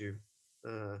craft you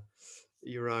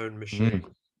your own machine.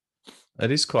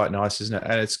 It is quite nice, isn't it?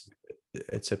 And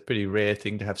it's a pretty rare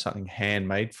thing to have something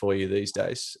handmade for you these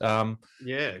days.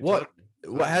 Yeah. What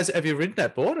totally. have you ridden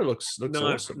that board? It looks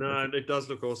No, awesome. no, it does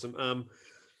look awesome.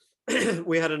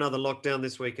 We had another lockdown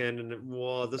this weekend, and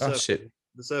Oh shit.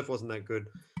 the surf wasn't that good.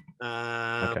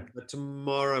 Okay. But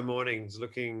tomorrow morning's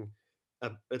looking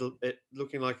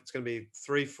looking like it's going to be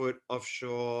 3 foot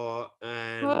offshore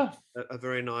and Ah. a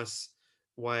very nice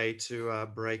way to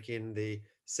break in the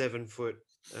 7 foot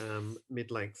mid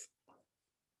length.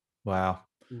 Wow.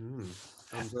 I'm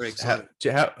very excited.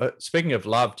 Speaking of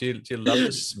love, do you love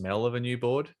the smell of a new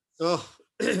board? Oh,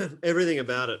 everything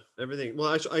about it. Everything. Well,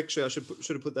 I should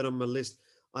have put that on my list.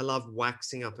 I love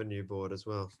waxing up a new board as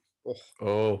well. Oh,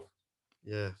 Oh,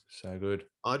 yeah. so good.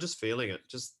 I'm just feeling it.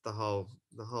 Just the whole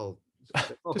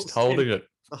Just holding it.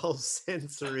 the whole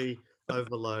sensory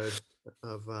overload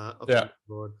of Yeah. the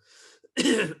board.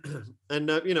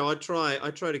 And I try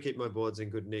to keep my boards in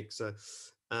good nick. So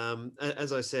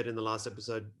as I said in the last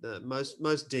episode,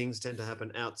 most dings tend to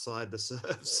happen outside the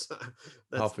surf. So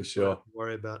that's For what I sure. have to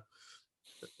worry about.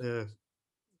 Yeah.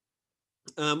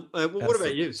 What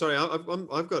about you? Sorry,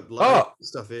 I've got loads of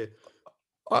stuff here.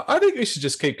 I think you should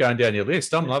just keep going down your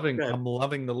list. I'm loving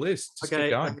Okay. the list. Just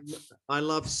keep going. I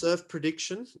love surf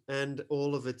prediction and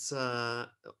all of its all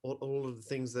of the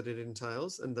things that it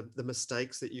entails and the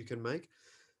mistakes that you can make.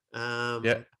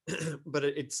 Yeah. But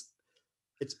it's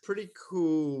pretty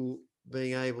cool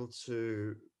being able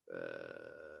to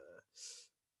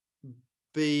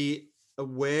be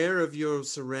aware of your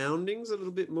surroundings a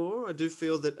little bit more. I do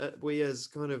feel that we as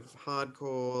kind of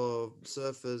hardcore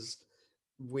surfers,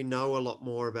 we know a lot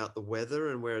more about the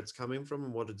weather and where it's coming from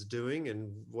and what it's doing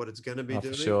and what it's going to be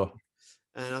doing. For sure.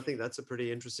 And I think that's a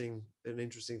pretty interesting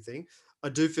thing. I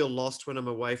do feel lost when I'm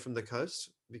away from the coast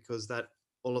because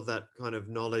all of that kind of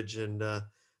knowledge and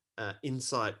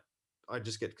insight, I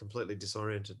just get completely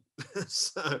disoriented.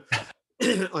 So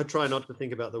I try not to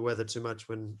think about the weather too much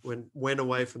when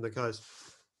away from the coast.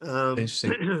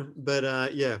 Interesting. But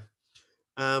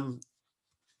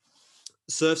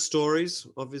surf stories,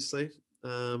 obviously.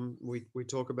 We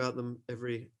talk about them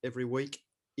every week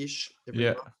ish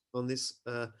Yeah. month on this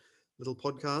little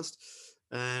podcast,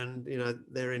 and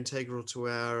they're integral to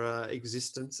our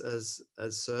existence as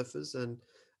surfers, and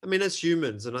I mean as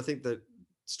humans. And I think that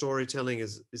storytelling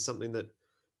is something that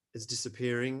is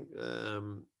disappearing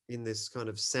in this kind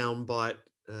of soundbite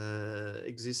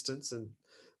existence, and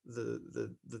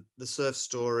the surf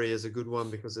story is a good one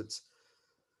because it's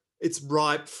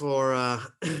ripe for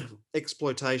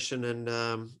exploitation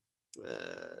and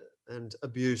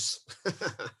abuse.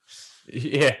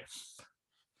 Yeah.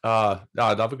 No,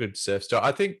 I love a good surf story.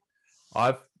 I think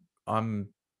I'm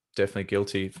definitely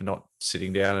guilty for not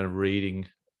sitting down and reading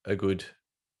a good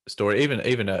story,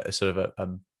 even a sort of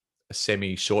a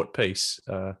semi short piece.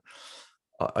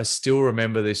 I still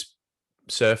remember this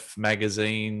surf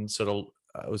magazine sort of.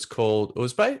 It was called. It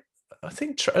was I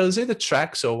think it was either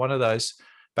Tracks or one of those.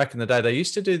 Back in the day, they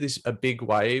used to do a big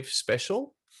wave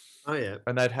special, Oh yeah.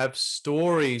 and they'd have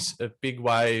stories of big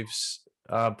waves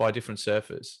by different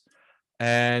surfers,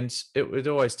 and it would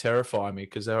always terrify me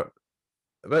because they're.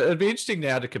 But it'd be interesting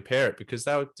now to compare it because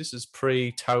this is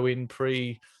pre tow in,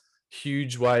 pre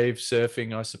huge wave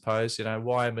surfing, I suppose. You know,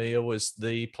 Waimea was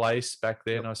the place back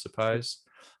then, I suppose.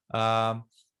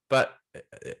 But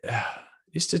it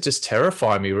used to just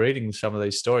terrify me reading some of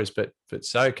these stories, but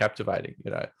so captivating,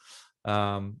 you know.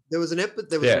 There was an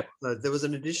Yeah. there was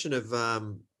an edition of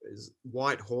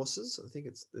White Horses. I think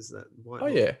is that White Oh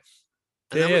Horses? yeah,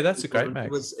 And that yeah, was that's a great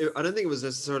different. mag. I don't think it was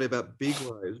necessarily about big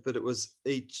waves, but it was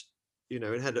each, you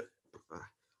know, it had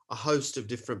a host of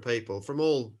different people from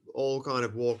all kind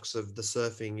of walks of the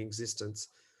surfing existence,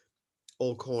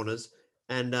 all corners,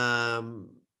 and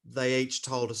they each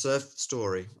told a surf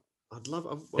story. I'm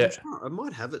Yeah. sure I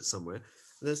might have it somewhere.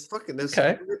 There's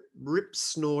Okay. some rip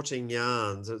snorting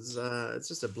yarns. It's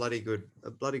just a bloody good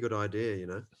idea, you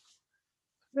know.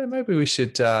 Yeah, maybe we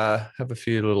should have a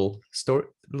few little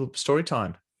story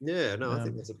time. Yeah, no, I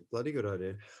think that's a bloody good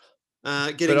idea.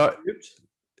 But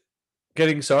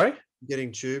Getting sorry?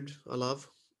 getting tubed, I love.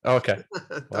 Oh, okay.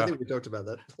 I Wow. think we talked about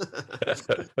that.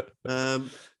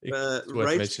 It's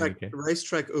worth mentioning again.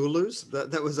 Racetrack Ulus.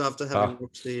 That was after having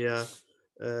watched the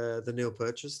Neil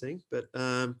Purchase thing. But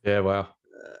yeah, wow.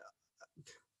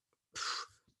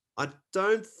 I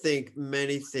don't think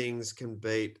many things can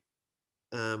beat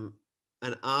an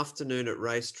afternoon at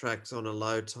racetracks on a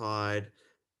low tide,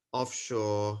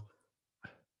 offshore,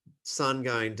 sun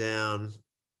going down.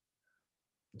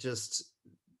 Just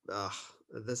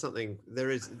there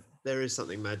is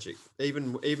something magic.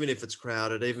 Even if it's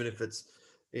crowded, even if it's,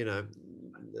 you know,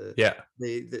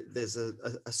 there's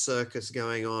a circus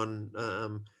going on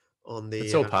the.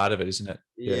 It's all part of it, isn't it?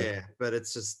 Yeah, but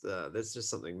it's just there's just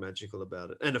something magical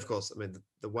about it. And of course, I mean,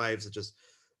 the waves are just,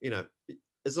 you know,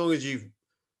 as long as you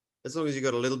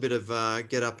got a little bit of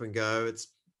get up and go,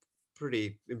 it's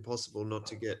pretty impossible not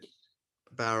to get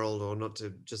barreled or not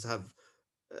to just have.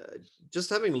 Just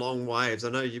having long waves. I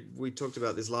know we talked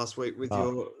about this last week with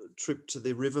your trip to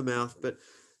the river mouth, but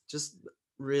just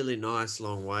really nice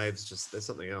long waves. Just there's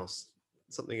something else.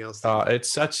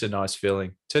 It's such a nice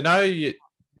feeling to know you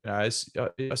know. I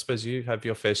suppose you have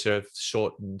your fair share of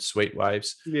short and sweet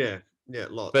waves. Yeah,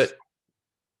 lots. But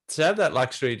to have that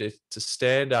luxury to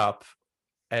stand up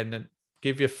and then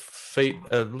give your feet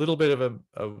a little bit of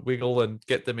a wiggle and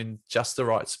get them in just the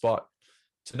right spot.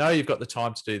 To know you've got the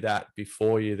time to do that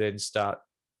before you then start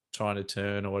trying to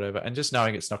turn or whatever, and just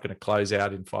knowing it's not going to close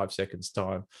out in 5 seconds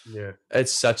time. Yeah.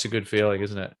 It's such a good feeling,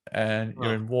 isn't it? And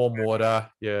you're in warm water.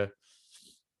 Yeah.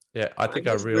 Yeah. I think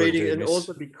I really do. And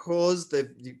also because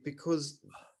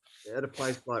at a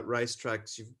place like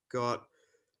racetracks, you've got,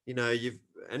 you know,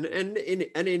 and in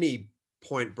any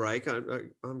point break,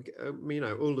 you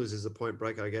know, Ulus is a point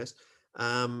break, I guess.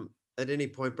 At any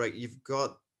point break, you've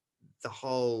got the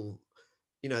whole,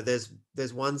 you know, there's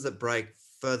ones that break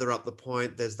further up the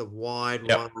point. There's the wide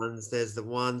ones. There's the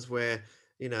ones where,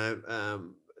 you know,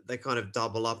 they kind of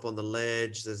double up on the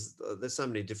ledge. There's so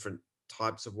many different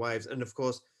types of waves, and of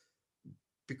course,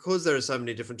 because there are so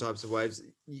many different types of waves,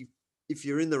 if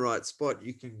you're in the right spot,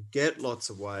 you can get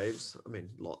lots of waves. I mean,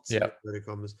 lots. Yeah.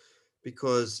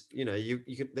 Because you know you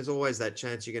can. There's always that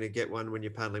chance you're going to get one when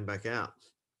you're paddling back out.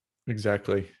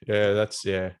 Exactly. Yeah.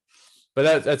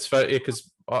 But that's funny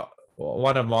because.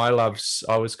 One of my loves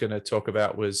I was going to talk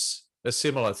about was a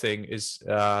similar thing is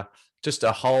just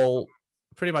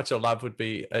pretty much a love would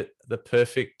be the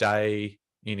perfect day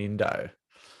in Indo.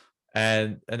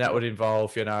 And that would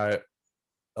involve, you know,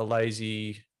 a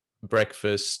lazy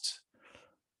breakfast,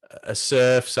 a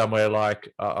surf somewhere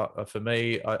like, for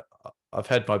me, I've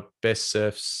had my best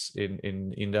surfs in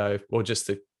Indo, or just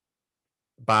the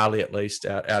Bali at least,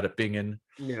 out at Bingen.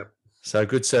 Yeah. So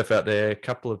good surf out there, a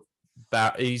couple of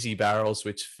easy barrels,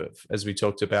 which as we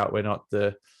talked about, we're not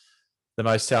the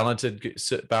most talented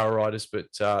barrel riders, but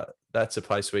that's a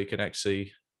place where you can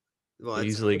actually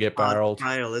easily get barreled.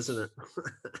 Trail, isn't it?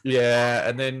 Yeah,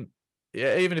 and then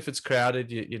even if it's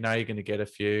crowded, you know you're going to get a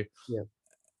few. Yeah,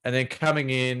 and then coming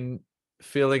in,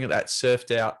 feeling that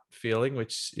surfed out feeling,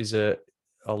 which is a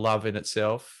love in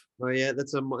itself. Oh yeah,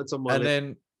 it's on my and list.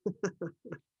 Then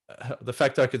the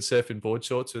fact I can surf in board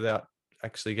shorts without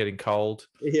actually getting cold.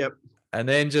 Yep. And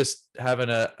then just having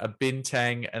a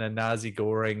bintang and a Nasi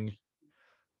Goreng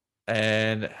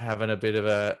and having a bit of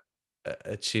a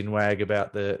chin wag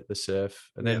about the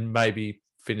surf, and then maybe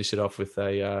finish it off with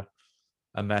a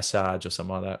a massage or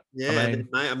something like that. Yeah, I and mean,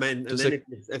 then, mate, and does then it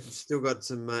if you've still got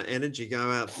some energy, go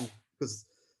out because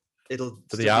it'll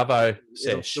for the still be, Arvo it'll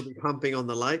sesh? still be pumping on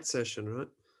the late session, right?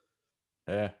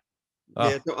 Yeah.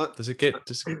 Yeah, Oh, so does it get no,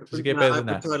 better I than would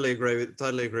that? totally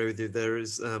agree with you. There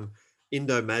is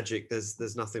Indo Magic.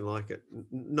 There's nothing like it.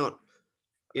 Not,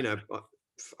 you know,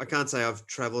 I can't say I've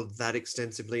traveled that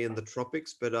extensively in the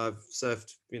tropics, but I've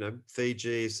surfed,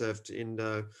 Fiji, surfed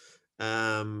Indo,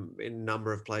 in a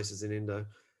number of places in Indo,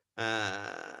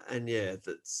 and yeah,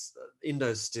 that's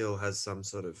Indo still has some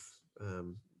sort of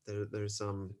there's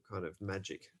some kind of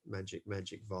magic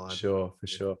vibe. Sure, for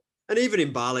sure. And even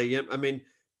in Bali, yeah, I mean,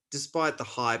 despite the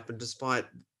hype and despite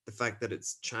the fact that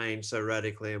it's changed so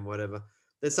radically and whatever,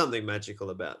 there's something magical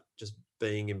about just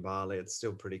being in Bali. It's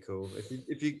still pretty cool.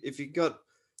 If you got,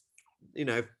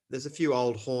 there's a few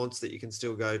old haunts that you can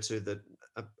still go to that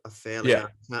are fairly Yeah.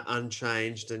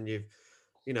 unchanged, and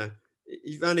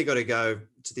you've only got to go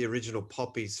to the original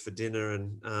Poppies for dinner,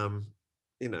 and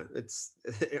it's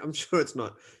I'm sure it's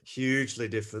not hugely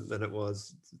different than it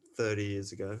was 30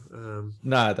 years ago.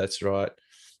 No, that's right.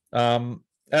 And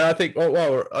I think,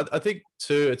 I think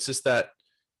too, it's just that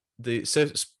the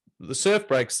surf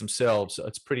breaks themselves,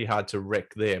 it's pretty hard to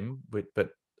wreck them, but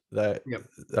they, Yep.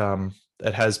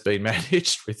 it has been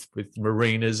managed with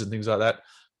marinas and things like that.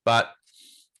 But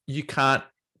you can't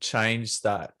change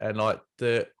that, and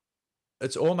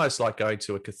it's almost like going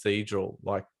to a cathedral,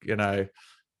 like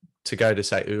to go to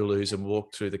say Ulus and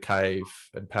walk through the cave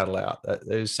and paddle out.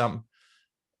 There's some.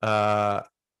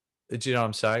 Do you know what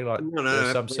I'm saying? Like No, there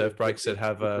are some absolutely. surf breaks that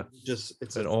have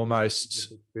it's an a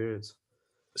almost experience.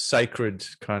 sacred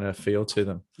kind of feel to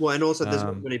them. Well, and also there's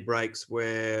not many breaks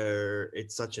where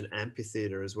it's such an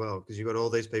amphitheater as well, because you've got all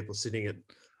these people sitting at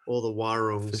all the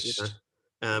warungs,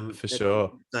 For at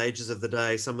sure. stages of the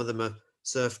day. Some of them are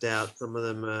surfed out, some of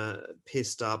them are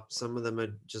pissed up, some of them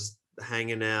are just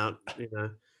hanging out,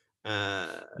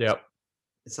 Yep.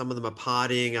 some of them are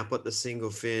partying up at the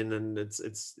single fin, and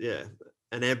it's yeah,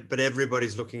 but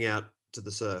everybody's looking out to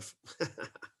the surf.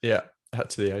 Yeah. Out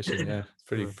to the ocean. Yeah. It's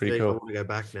pretty Geez, I cool. want to go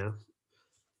back now.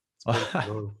 It's been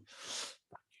too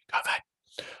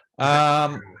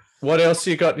long. What else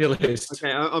you got on your list?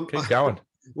 Okay, Keep going.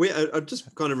 I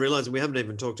just kind of realizing we haven't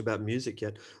even talked about music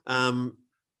yet.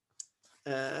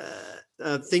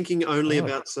 Thinking only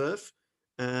about surf,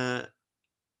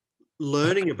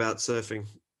 learning about surfing.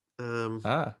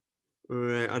 I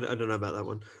don't know about that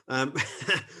one.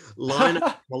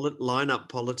 Line up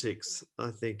politics,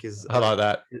 I think is. I like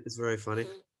that. It's very funny.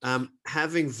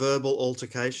 Having verbal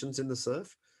altercations in the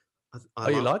surf.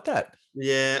 You like that?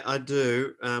 Yeah, I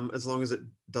do. As long as it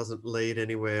doesn't lead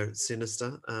anywhere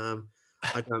sinister.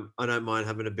 I don't mind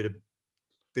having a bit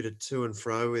of to and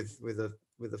fro with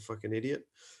a fucking idiot,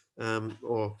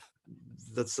 or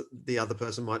that's the other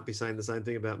person might be saying the same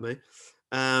thing about me.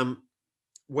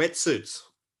 Wetsuits.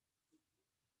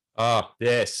 Oh,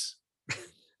 yes.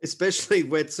 Especially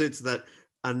wetsuits that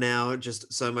are now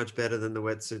just so much better than the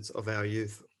wetsuits of our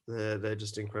youth. They're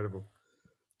just incredible.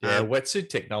 Yeah, wetsuit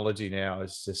technology now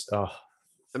is just I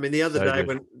mean, the other so day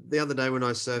good. when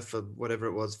I surfed for whatever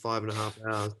it was, 5.5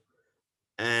 hours,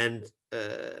 and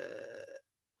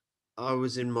I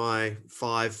was in my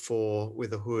 5.4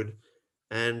 with a hood,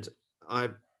 and I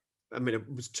mean it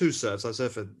was 2 surfs. I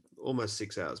surfed for almost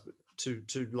 6 hours, but two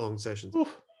long sessions.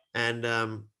 Oof. And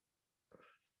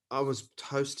I was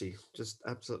toasty, just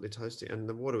absolutely toasty, and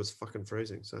the water was fucking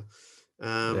freezing. So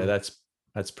yeah,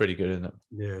 that's pretty good, isn't it?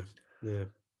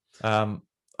 Yeah.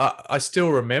 I still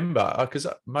remember because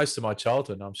most of my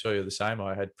childhood, I'm sure you're the same.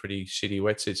 I had pretty shitty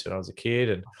wetsuits when I was a kid,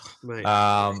 and mate,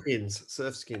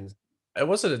 surf skins. It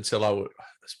wasn't until I was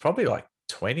probably like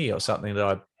 20 or something that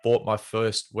I bought my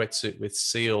first wetsuit with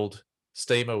sealed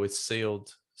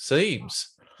seams.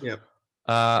 Yep.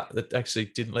 That actually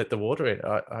didn't let the water in.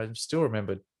 I still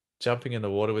remember jumping in the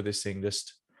water with this thing.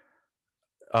 Just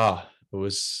it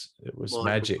was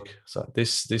magic. So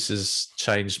this has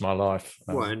changed my life.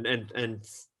 Well, and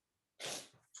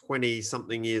 20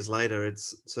 something years later,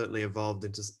 it's certainly evolved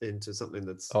into something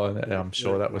that's. Oh, I'm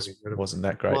sure that wasn't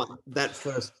that great. That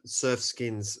first Surf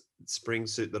Skins spring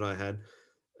suit that I had,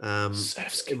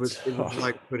 it was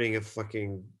like putting a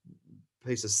fucking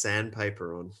piece of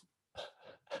sandpaper on.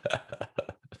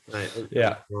 Mate, it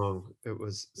was wrong. It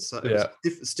was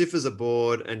stiff as a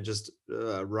board and just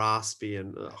raspy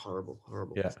and horrible.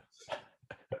 Yeah.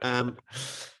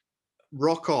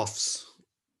 Rock offs.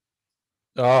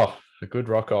 Oh, a good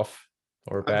rock off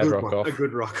or a bad rock off. A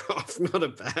good rock off, not a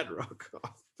bad rock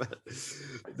off, but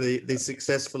the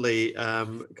successfully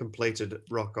completed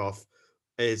rock off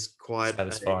is quite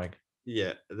satisfying.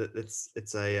 it's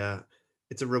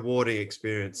it's a rewarding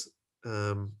experience.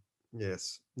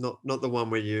 Yes, not the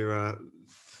one where you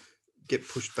get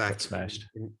pushed back, Got smashed.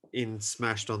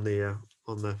 smashed on the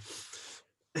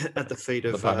at the feet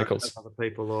of barnacles. other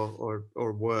people,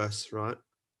 or worse, right?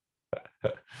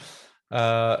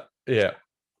 Yeah.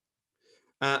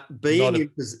 Being Not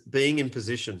being in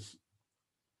position.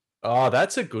 Oh,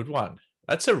 that's a good one.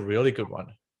 That's a really good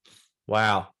one.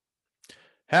 Wow.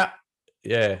 How?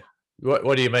 Yeah.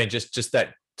 What do you mean? Just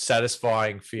that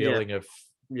satisfying feeling of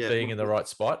being in the right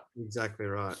spot? Exactly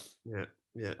right. Yeah.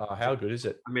 Yeah. Oh, how good is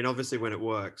it? I mean, obviously when it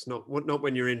works, not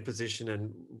when you're in position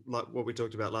and like what we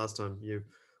talked about last time, you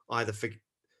either fail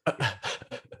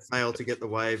to get the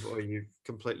wave or you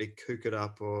completely kook it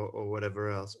up or whatever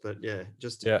else. But yeah,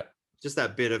 just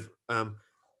that bit of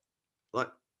like,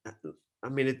 I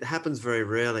mean, it happens very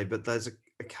rarely, but those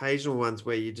occasional ones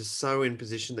where you're just so in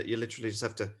position that you literally just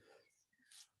have to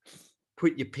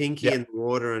put your pinky in the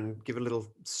water and give a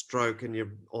little stroke and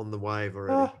you're on the wave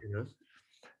already, you know?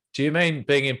 Do you mean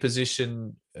being in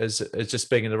position as just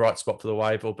being in the right spot for the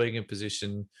wave, or being in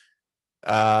position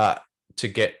to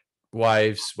get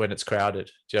waves when it's crowded?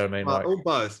 Do you know what I mean? Like, or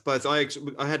both. I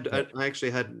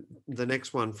actually had the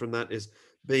next one from that is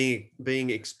being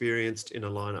experienced in a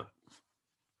lineup.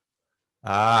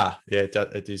 Yeah,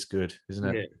 it is good, isn't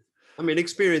it? Yeah, I mean,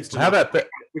 experienced. How about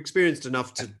experienced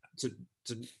enough to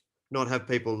not have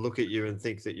people look at you and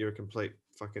think that you're a complete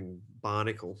fucking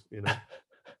barnacle, you know?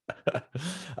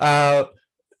 How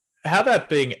about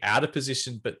being out of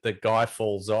position, but the guy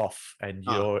falls off and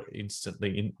you're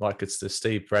instantly in? Like, it's the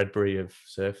Steve Bradbury of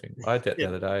surfing. I had that the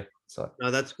other day. So no,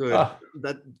 that's good.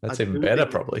 That's even better,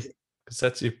 probably, because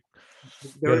that's you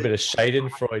got a bit of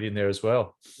Schadenfreude in there as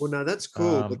well. Well, no, that's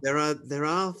cool. But there are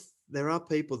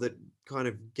people that kind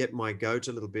of get my goat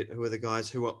a little bit, who are the guys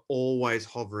who are always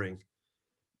hovering.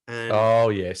 And oh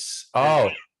yes,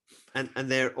 and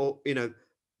they're all, you know,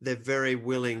 they're very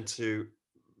willing to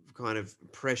kind of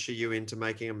pressure you into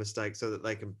making a mistake so that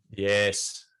they can.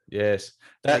 Yes.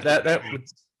 That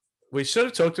we should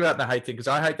have talked about the hate thing, because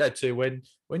I hate that too. When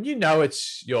you know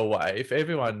it's your wave,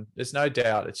 there's no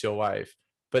doubt it's your wave,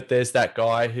 but there's that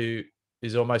guy who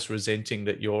is almost resenting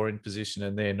that you're in position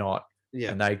and they're not,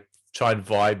 and they try and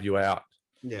vibe you out.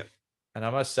 Yeah, and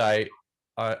I must say,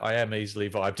 I am easily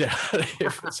vibed out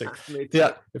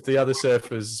if the other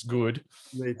surfer's good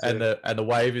and the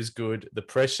wave is good. The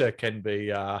pressure can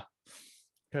be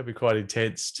quite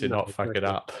intense to not fuck it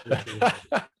up.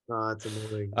 It's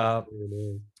annoying.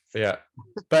 Yeah,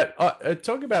 but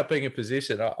talking about being in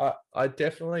position, I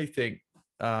definitely think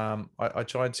I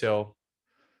try and tell,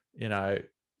 you know,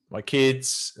 my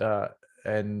kids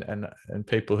and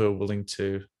people who are willing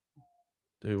to,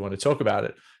 who want to talk about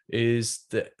it, is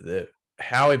the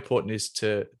how important it is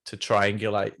to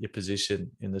triangulate your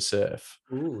position in the surf.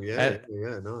 Ooh, yeah,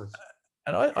 nice.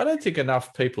 And I don't think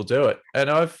enough people do it. And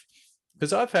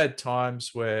because I've had times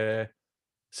where,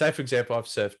 say for example, I've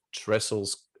surfed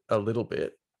trestles a little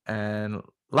bit and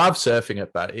love surfing it,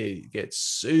 but it gets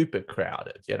super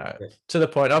crowded, you know, to the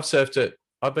point I've surfed it.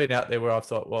 I've been out there where I've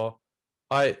thought, well,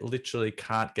 I literally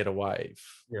can't get a wave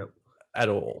at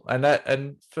all.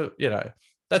 And for, you know,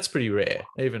 that's pretty rare,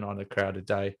 even on a crowded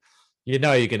day. You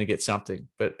know you're going to get something.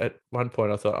 But at one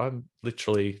point I thought, I'm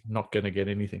literally not going to get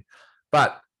anything.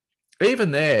 But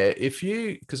even there,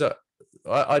 because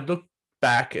I look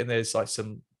back and there's like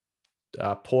some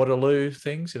Portaloo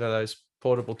things, you know, those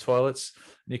portable toilets.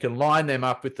 And you can line them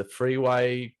up with the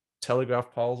freeway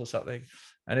telegraph poles or something.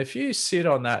 And if you sit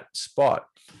on that spot,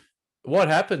 what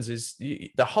happens is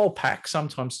the whole pack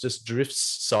sometimes just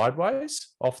drifts sideways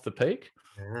off the peak.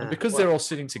 And because they're all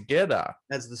sitting together,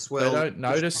 as the swell, they don't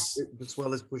notice. The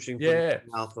swell is pushing from the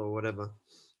mouth or whatever.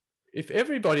 If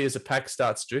everybody as a pack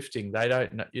starts drifting,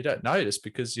 you don't notice,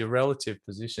 because your relative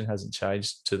position hasn't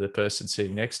changed to the person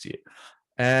sitting next to you.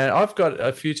 And I've got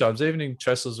a few times, even in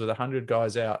trestles with 100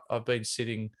 guys out, I've been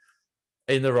sitting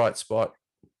in the right spot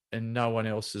and no one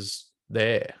else is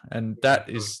there, and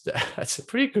that's a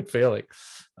pretty good feeling.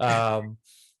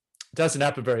 It doesn't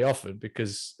happen very often,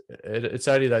 because it's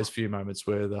only those few moments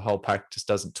where the whole pack just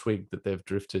doesn't twig that they've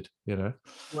drifted, you know.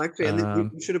 Well, actually, and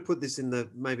we should have put this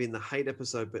maybe in the hate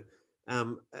episode, but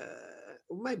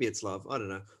maybe it's love. I don't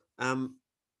know.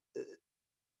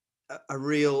 A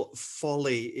real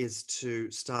folly is to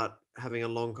start having a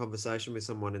long conversation with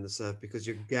someone in the surf, because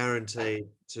you're guaranteed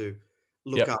to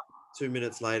look up 2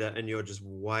 minutes later and you're just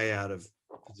way out of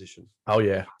position. Oh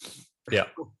yeah.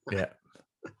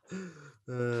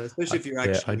 Especially if you're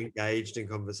actually engaged in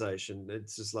conversation.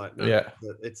 It's just like,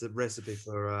 it's a recipe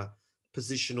for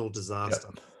positional disaster.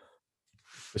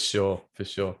 For sure.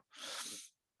 What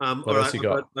else you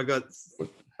got?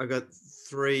 I got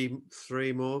three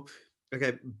more.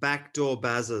 Okay, backdoor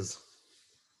bazzers.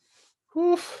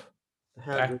 Oof.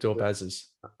 How good Backdoor is bazzers.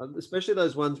 that? Especially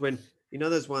those ones when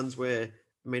those ones where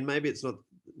maybe it's not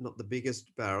the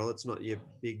biggest barrel, it's not your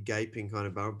big gaping kind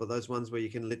of barrel, but those ones where you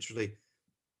can literally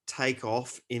take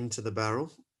off into the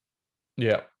barrel.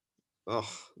 Yeah. Oh,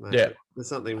 mate, Yeah. there's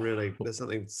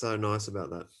something so nice about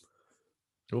that.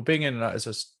 Well, Bingen, as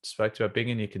I spoke to,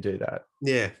 Bingen, you can do that.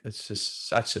 Yeah, It's just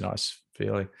such a nice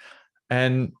feeling.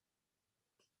 And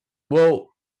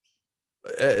well,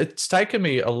 it's taken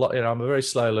me a lot. I'm a very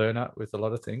slow learner with a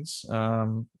lot of things,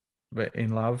 but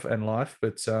in love and life,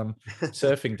 but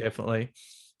surfing definitely.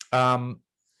 And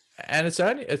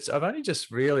I've only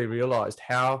just really realized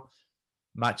how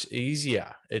much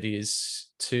easier it is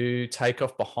to take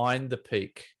off behind the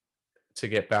peak to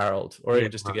get barreled, or Yeah,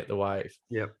 even just to get the wave.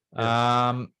 Yep.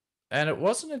 And it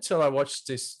wasn't until I watched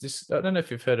this. I don't know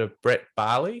if you've heard of Brett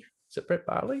Barley. Is it Brett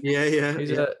Barley? Yeah.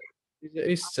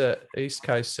 He's an East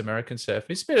Coast American surfer.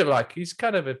 He's he's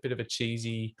kind of a bit of a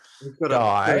cheesy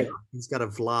guy, He's got a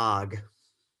vlog.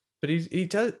 but he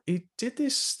did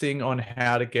this thing on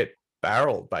how to get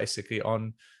barreled, basically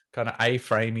on kind of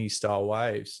A-framey style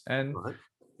waves, and Right.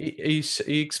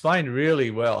 he explained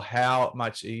really well how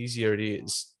much easier it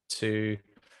is to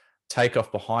take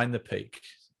off behind the peak,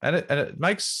 and it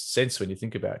makes sense when you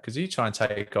think about it, because you try and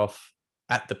take off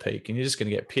at the peak and you're just going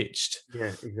to get pitched. Yeah,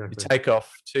 exactly. You take off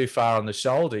too far on the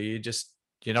shoulder, you're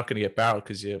not going to get barreled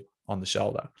because you're on the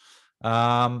shoulder.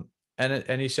 And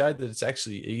he showed that it's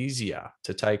actually easier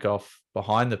to take off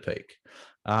behind the peak.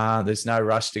 There's no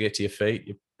rush to get to your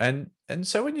feet, and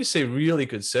so when you see really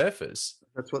good surfers,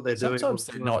 that's what they're doing. Sometimes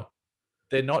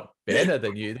they're not better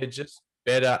than you. They're just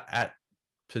better at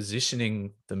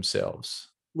positioning themselves.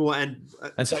 Well, and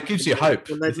so it gives you hope.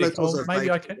 Well, you think,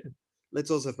 maybe I can. Let's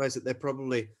also face it. Their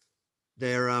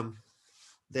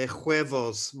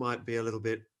huevos might be a little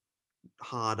bit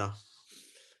harder.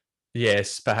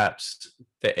 Yes, perhaps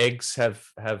the eggs have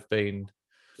been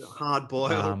hard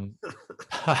boiled.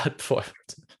 Hard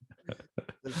boiled.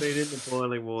 They've been in the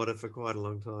boiling water for quite a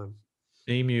long time.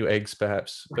 Emu eggs,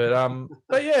 perhaps, but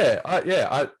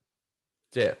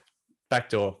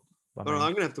backdoor. All right,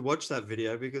 I'm gonna have to watch that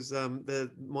video because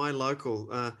my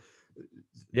local.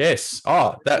 Yes.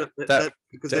 Oh, that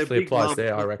because definitely applies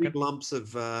there. I reckon big lumps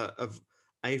of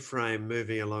A-frame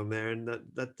moving along there, and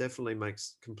that definitely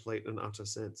makes complete and utter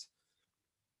sense.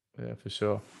 Yeah, for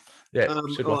sure. Yeah,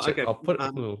 should watch it. I'll put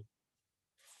a little.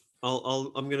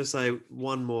 I'm going to say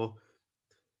one more.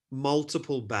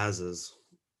 Multiple bazzers.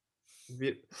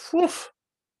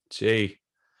 Gee.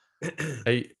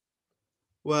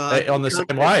 Well, on the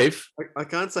same wave. I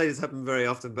can't say this happened very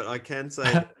often, but I can say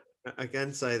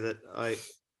that I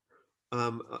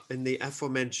in the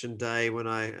aforementioned day when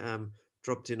I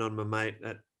dropped in on my mate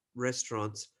at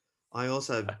restaurants, I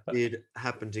also did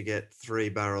happen to get 3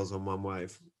 barrels on one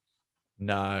wave.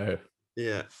 No.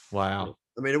 Yeah. Wow.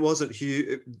 I mean, it wasn't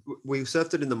huge. We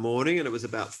surfed it in the morning, and it was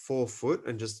about 4 foot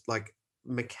and just like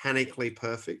mechanically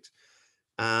perfect.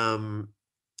 And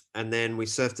then we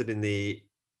surfed it in the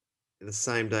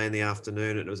same day in the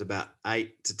afternoon, and it was about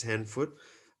 8 to 10 foot.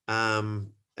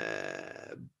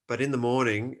 But in the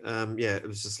morning, it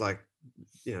was just like,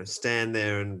 stand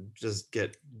there and just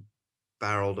get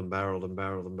barreled and barreled and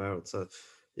barreled and barreled. So,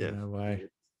 yeah, no way.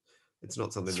 It's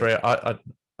not something.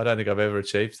 I don't think I've ever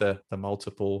achieved the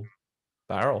multiple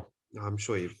barrel. I'm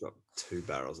sure you've got 2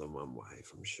 barrels on one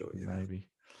wave. I'm sure you maybe.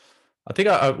 I think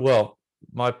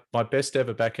my best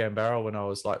ever backhand barrel when I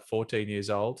was like 14 years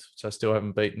old, which I still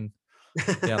haven't beaten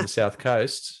down the south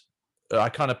coast. I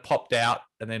kind of popped out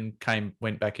and then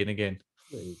went back in again.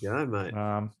 There you go, mate.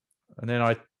 And then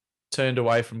I turned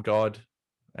away from God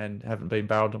and haven't been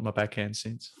barreled on my backhand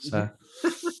since. So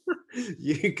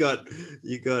you got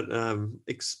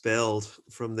expelled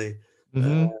from the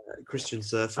Christian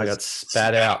surface. I got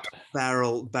spat out.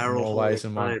 Barrel more ways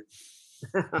than one.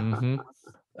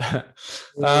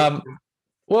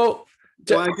 Well,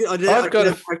 I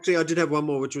did have one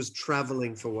more, which was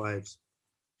traveling for waves.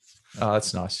 Oh,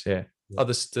 that's nice. Yeah. Oh,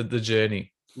 the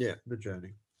journey. Yeah, the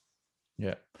journey.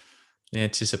 Yeah, the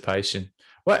anticipation.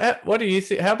 What do you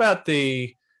think? How about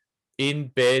the in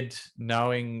bed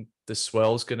knowing the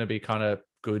swell's going to be kind of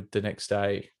good the next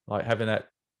day, like having that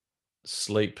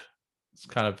sleep? It's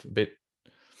kind of a bit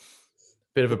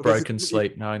of a broken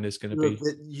sleep, knowing there's going to be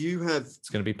it's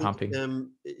going to be pumping.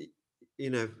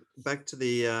 Back to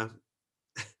the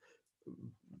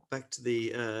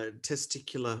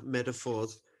testicular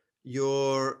metaphors.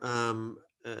 Your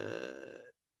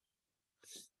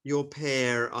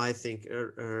pair, I think,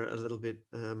 are a little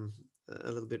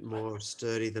bit more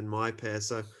sturdy than my pair.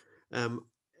 So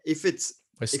if it's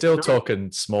We're if still not-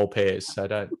 talking small pairs, so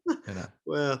don't, you know.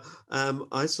 Well,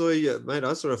 I saw you, mate.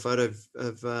 I saw a photo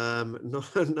of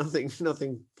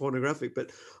nothing pornographic,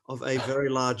 but of a very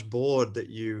large board that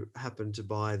you happened to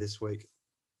buy this week.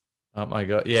 Oh my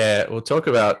God. Yeah. We'll talk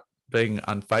about being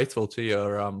unfaithful to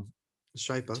your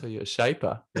Shaper.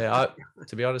 shaper. Yeah.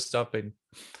 To be honest, I've been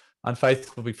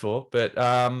unfaithful before, but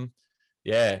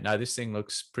yeah, no, this thing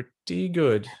looks pretty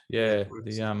good. Yeah.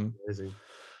 it's The amazing.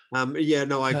 Yeah,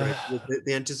 no, I agree.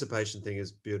 The anticipation thing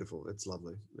is beautiful. It's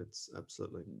lovely. It's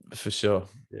absolutely, for sure.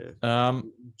 yeah.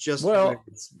 Just well-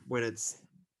 when it's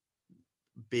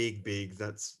big,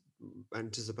 that's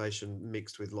anticipation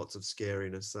mixed with lots of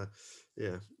scariness. So,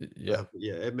 yeah, Yeah.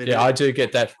 yeah. I mean, Yeah, I do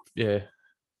get that. Yeah.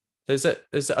 There's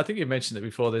I think you mentioned it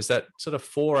before. There's that sort of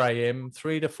 4 a.m.,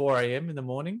 3 to 4 a.m. in the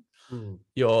morning. Mm.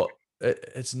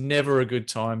 It's never a good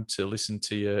time to listen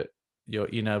to your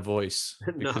inner voice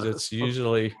No. because it's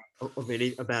usually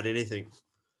about anything.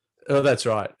 oh, that's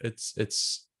right.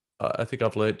 It's I think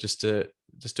I've learned just to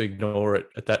ignore it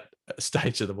at that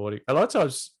stage of the morning. A lot of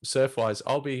times, surf wise,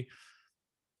 I'll be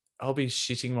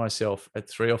shitting myself at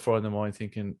 3 or 4 in the morning,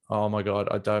 thinking, "Oh my God,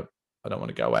 I don't want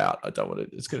to go out. I don't want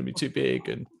to. It's going to be too big."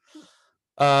 And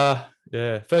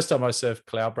yeah, first time I surfed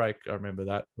Cloudbreak, I remember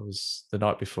that it was the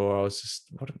night before. I was just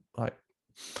like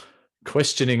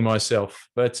questioning myself,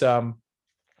 but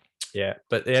yeah,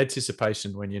 but the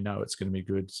anticipation when you know it's going to be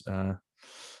good and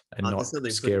not There's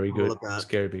something scary pretty cool good, about-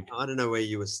 scary big. I don't know where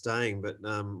you were staying, but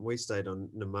we stayed on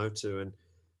Namotu, and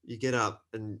you get up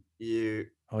and you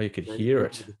Oh, you could you hear do a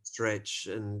it. bit of stretch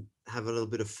and have a little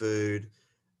bit of food,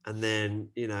 and then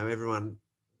everyone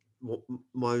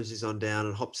moseys on down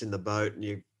and hops in the boat, and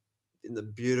you in the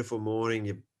beautiful morning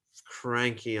you're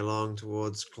cranking along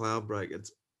towards Cloudbreak.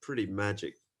 It's pretty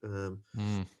magic. Mm.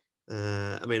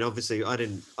 I mean, obviously, I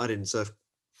didn't surf.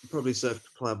 Probably surfed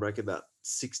Cloudbreak about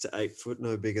 6 to 8 foot,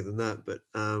 no bigger than that. But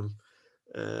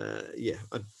yeah,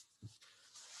 I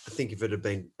think if it had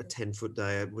been a 10-foot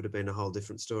day, it would have been a whole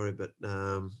different story. But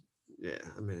yeah,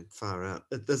 I mean, far out.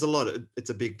 There's a lot. It's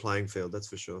a big playing field, that's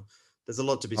for sure. There's a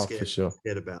lot to be Oh, for sure.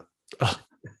 scared about. A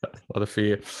lot of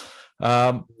fear.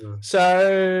 Yeah.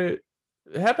 So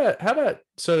how about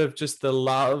sort of just the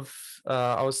love?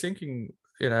 I was thinking,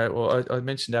 well, I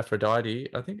mentioned Aphrodite.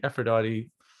 I think Aphrodite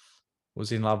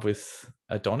was in love with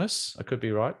Adonis. I could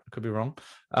be right. I could be wrong.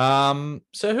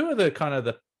 So who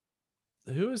are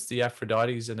who is the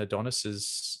Aphrodites and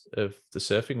Adonises of the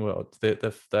surfing world?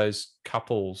 Those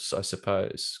couples, I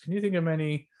suppose. Can you think of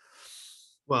any?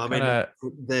 Well, I mean,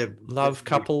 they're love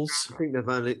couples. I think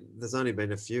there's only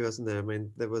been a few, hasn't there? I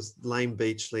mean, there was Lane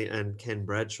Beachley and Ken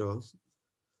Bradshaw.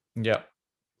 Yeah.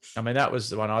 I mean, that was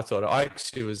the one I thought. I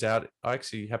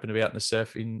actually happened to be out in the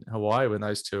surf in Hawaii when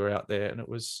those two were out there, and it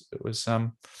was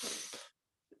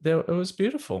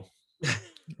beautiful.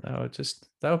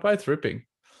 They were both ripping.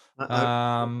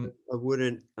 I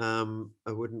wouldn't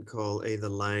call either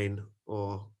Lane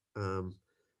or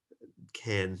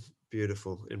Ken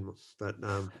beautiful, but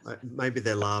maybe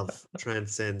their love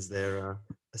transcends their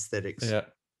aesthetics. Yeah.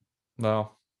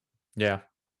 Well, yeah.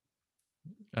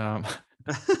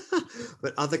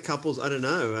 But other couples, I don't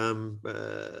know.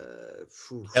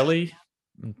 Ellie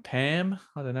and Pam,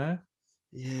 I don't know.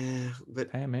 Yeah,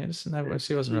 but Pam Anderson,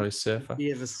 she wasn't really a surfer. Did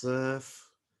you ever surf?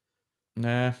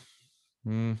 Nah.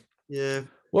 Mm. Yeah.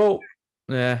 Well,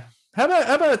 yeah. How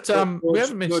about we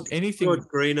haven't mentioned anything. George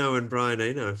Greeno and Brian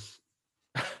Eno.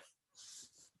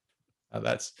 Oh,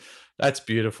 that's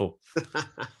beautiful.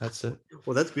 That's it.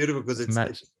 Well, that's beautiful because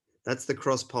that's the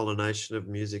cross pollination of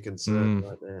music and surf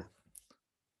right there.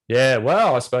 Yeah,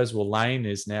 well, I suppose Lane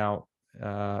is now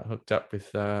hooked up with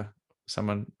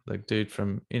someone, the dude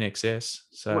from INXS.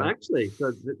 So well, actually,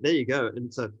 so there you go.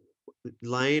 And so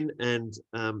Lane and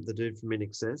the dude from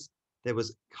INXS. There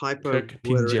was Kaipo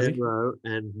Guerrero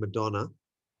and Madonna.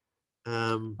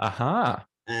 Aha.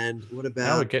 And what about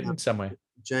now we're getting somewhere?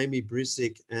 Jamie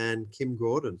Brisick and Kim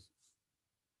Gordon.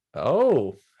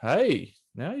 Oh, hey,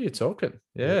 now you're talking.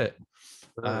 Yeah.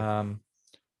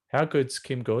 How good's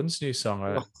Kim Gordon's new song?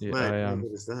 How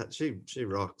good is that? She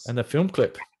rocks. And the film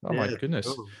clip. Oh my goodness.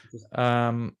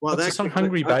 What's the song?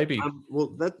 Hungry Baby.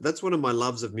 Well, that's one of my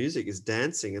loves of music is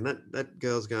dancing, and that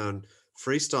girl's going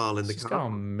freestyle in the car.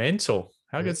 Going mental.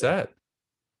 How good's that?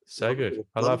 So good.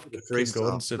 I love Kim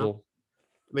Gordon's little.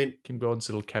 I mean, Kim Gordon's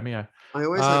little cameo. I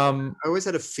always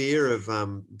had a fear of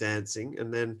dancing,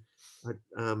 and then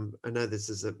I know this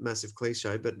is a massive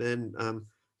cliche, but then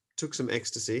took some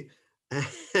ecstasy,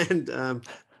 and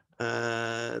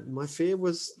my fear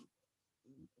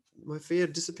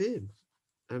disappeared,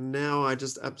 and now I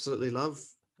just absolutely love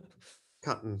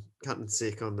cutting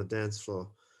sick on the dance floor.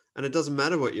 and it doesn't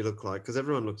matter what you look like because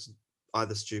everyone looks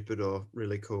either stupid or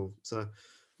really cool. So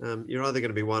you're either going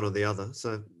to be one or the other.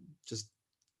 So just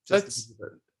That's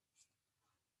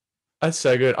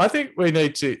so good. I think you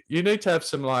need to have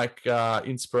some like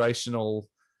inspirational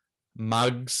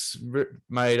mugs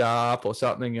made up or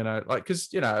something, like, because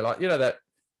that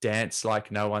dance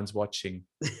like no one's watching,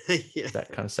 yeah.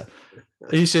 that kind of stuff.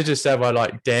 You should just have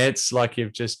like dance like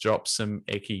you've just dropped some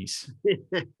eckies,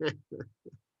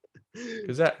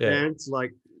 because dance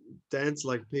like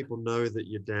people know that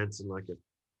you're dancing like a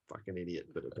fucking idiot,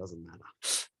 but it doesn't matter.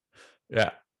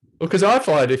 Yeah, well, because I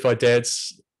find if I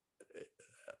dance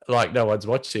like no one's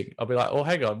watching, I'll be like, oh,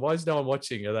 hang on, why is no one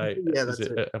watching? Are they? Yeah, that's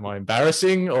it. Am I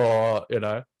embarrassing, or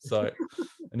so?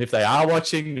 And if they are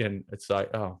watching, then it's like,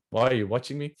 oh, why are you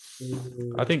watching me?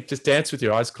 I think just dance with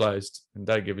your eyes closed and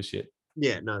don't give a shit.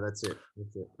 Yeah, no, that's it.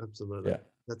 Absolutely. Yeah,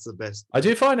 that's the best. I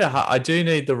do find it hard. I do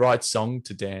need the right song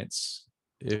to dance.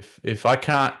 If I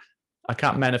can't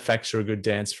manufacture a good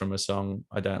dance from a song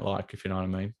I don't like, if you know what I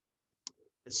mean.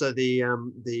 So the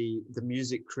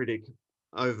music critic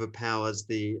overpowers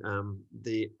the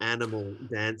animal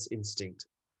dance instinct.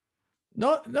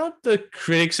 Not the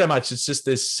critic so much. It's just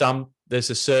there's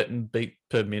a certain beat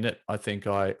per minute. I think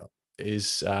I'm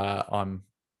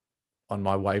on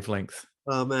my wavelength.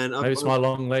 Oh man, maybe it's my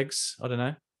long legs. I don't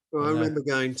know. Well, I remember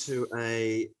going to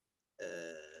a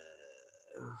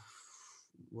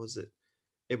was it?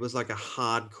 It was like a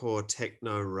hardcore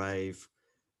techno rave,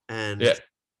 and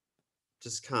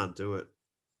just can't do it.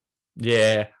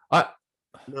 Yeah,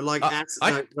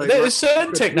 there's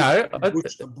certain techno, a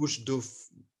bush doof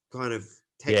kind of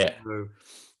techno.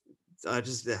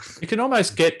 You can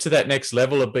almost get to that next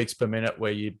level of beats per minute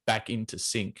where you back into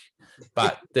sync,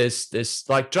 but there's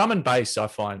like drum and bass. I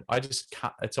find I just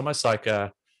can't. It's almost like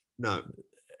I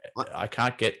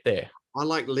can't get there. I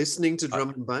like listening to drum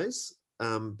and bass,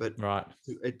 but right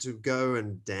to go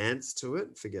and dance to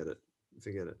it, forget it.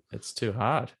 It's too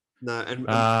hard. No, and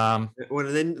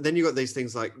then you got these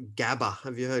things like Gabba.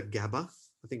 Have you heard Gabba?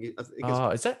 I think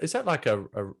is that like a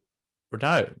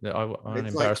no? I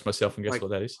embarrass myself and guess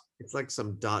what that is. It's like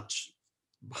some Dutch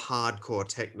hardcore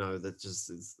techno that just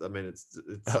is. I mean, it's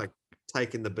like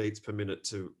taking the beats per minute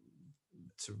to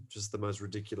just the most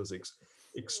ridiculous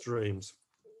extremes.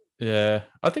 Yeah,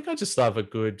 I think I just love a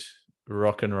good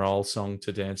rock and roll song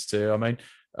to dance to. I mean,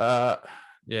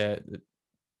 yeah.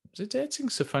 The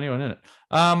dancing's a funny one, isn't it?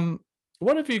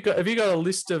 What have you got? Have you got a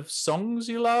list of songs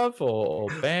you love or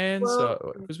bands?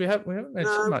 Because we haven't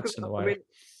mentioned much in the way. I mean,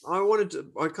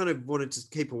 I kind of wanted to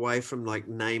keep away from like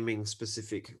naming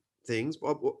specific things.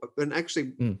 And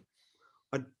actually,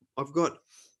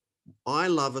 I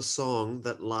love a song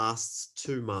that lasts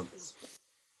 2 months.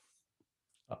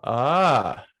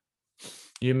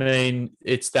 You mean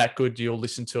it's that good you'll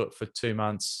listen to it for 2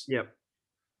 months? Yep.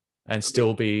 And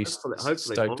still be hopefully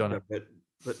stoked longer, on it.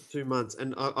 But 2 months.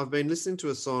 And I've been listening to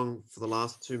a song for the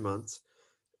last 2 months,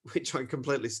 which I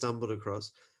completely stumbled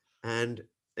across. And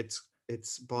it's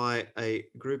by a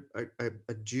group, a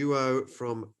duo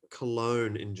from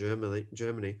Cologne in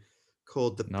Germany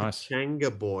called the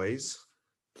Pachanga Boys.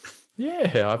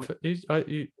 Yeah, I've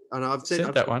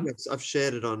said that one. I've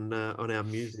shared it on our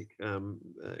music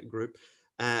group.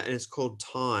 And it's called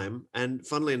Time. And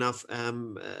funnily enough,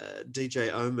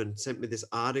 DJ Omen sent me this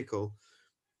article,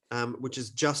 which is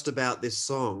just about this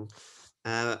song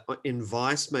in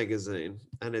Vice magazine.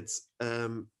 And it's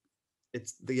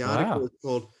the article is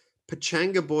called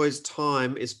 "Pachanga Boys'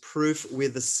 Time is proof we're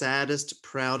the saddest,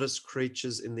 proudest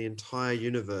creatures in the entire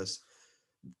universe."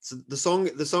 So the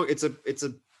song, it's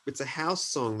a house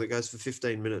song that goes for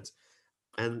 15 minutes,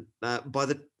 and by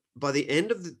the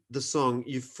end of the song,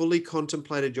 you've fully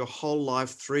contemplated your whole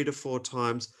life 3 to 4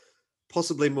 times,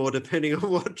 possibly more, depending on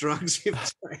what drugs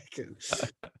you've taken.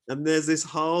 And there's this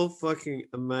whole fucking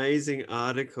amazing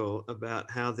article about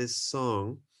how this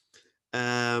song,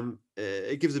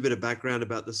 it gives a bit of background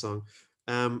about the song.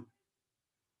 But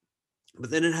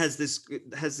then it has this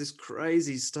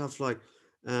crazy stuff like,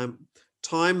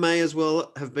 time may as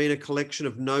well have been a collection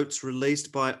of notes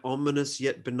released by ominous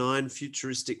yet benign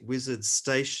futuristic wizards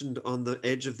stationed on the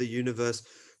edge of the universe,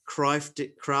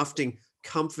 crafting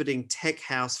comforting tech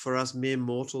house for us mere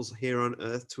mortals here on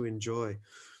Earth to enjoy.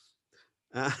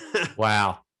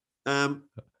 Wow.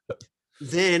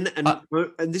 Then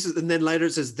then later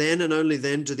it says, then and only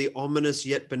then do the ominous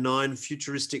yet benign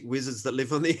futuristic wizards that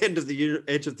live on the edge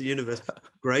of the universe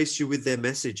grace you with their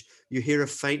message. You hear a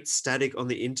faint static on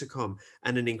the intercom,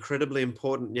 and an incredibly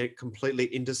important yet completely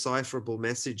indecipherable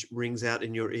message rings out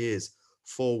in your ears.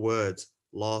 4 words: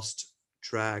 lost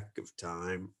track of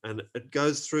time. And it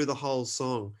goes through the whole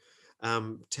song.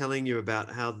 telling you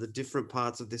about how the different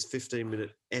parts of this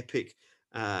 15-minute epic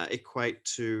equate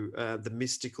to the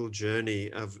mystical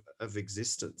journey of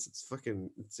existence.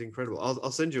 It's incredible.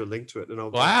 I'll send you a link to it,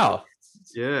 and Wow.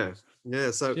 yeah.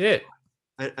 So Shit.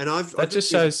 and I've That just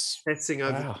just been shows. obsessing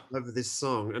over Wow. this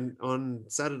song, and on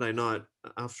Saturday night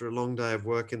after a long day of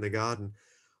work in the garden,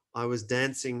 I was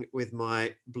dancing with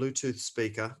my Bluetooth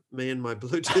speaker. Me and my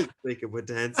Bluetooth speaker were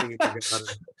dancing in the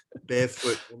garden,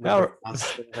 barefoot on the How-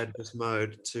 grass that I had just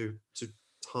mowed to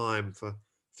time for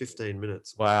 15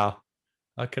 minutes. Wow.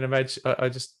 I can imagine. I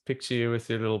just picture you with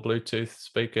your little Bluetooth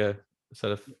speaker,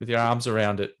 sort of with your arms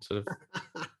around it, sort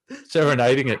of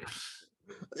serenading it.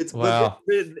 Wow.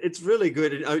 It's really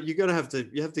good. You have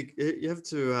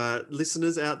to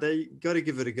listeners out there, you got to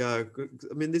give it a go.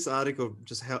 I mean, this article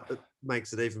just it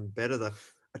makes it even better.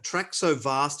 A track so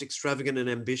vast, extravagant, and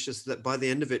ambitious that by the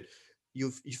end of it,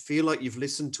 you feel like you've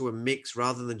listened to a mix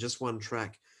rather than just one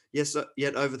track. Yes,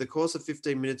 yet over the course of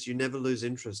 15 minutes, you never lose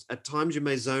interest. At times, you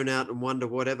may zone out and wonder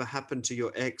whatever happened to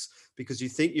your ex because you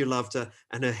think you loved her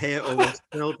and her hair always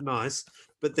smelled nice.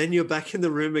 But then you're back in the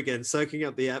room again, soaking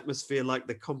up the atmosphere like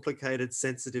the complicated,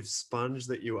 sensitive sponge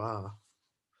that you are.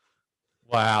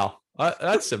 Wow.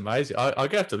 That's amazing. I'm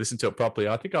going to have to listen to it properly.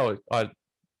 I think I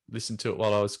listened to it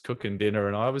while I was cooking dinner,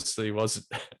 and I obviously wasn't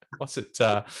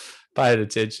paying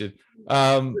attention.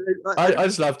 I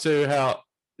just love too how,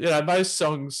 most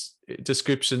songs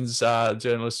descriptions,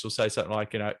 journalists will say something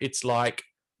like, it's like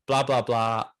blah, blah,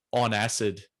 blah on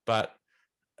acid. But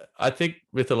I think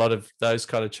with a lot of those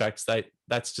kind of tracks,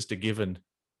 that's just a given,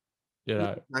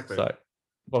 Exactly. So,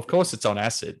 well, of course it's on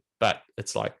acid, but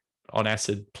it's like on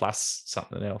acid plus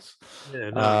something else.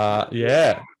 That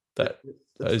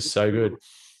is so good.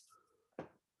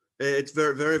 It's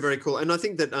very, very, very cool. And I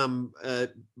think that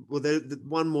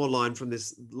one more line from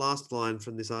this last line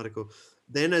from this article.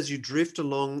 Then as you drift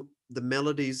along the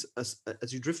melodies, a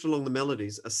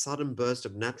sudden burst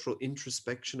of natural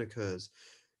introspection occurs.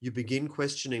 You begin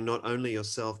questioning not only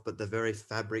yourself, but the very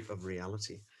fabric of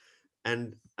reality.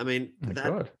 And I mean,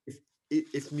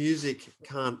 if music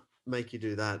can't make you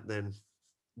do that, then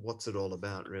what's it all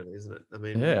about, really, isn't it? I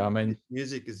mean,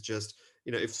 music is just,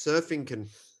 if surfing can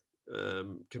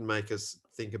make us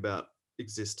think about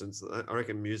existence, I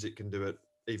reckon music can do it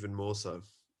even more so.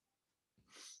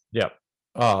 Yeah.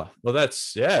 Oh, well, that's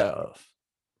So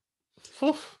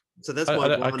that's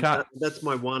that's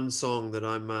my one song that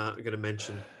I'm going to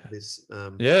mention. This.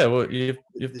 Well, you've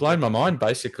blown my mind,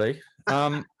 basically.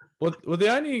 Well, the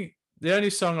only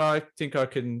song I think I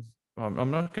can,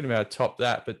 I'm not going to be able to top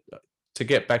that, but to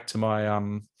get back to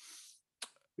my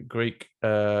Greek,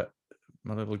 my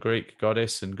little Greek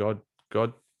goddess and god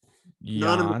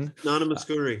yarn, Nana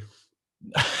Mouskouri.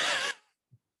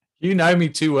 You know me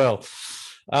too well.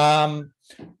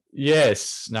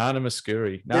 Yes, Nana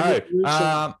Mouskouri. No,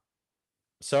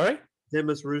 sorry,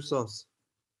 Demis Roussos.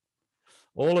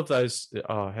 All of those.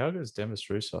 Oh, how goes Demis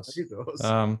Roussos? He's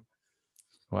awesome.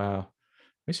 Wow,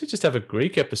 we should just have a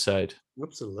Greek episode.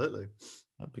 Absolutely,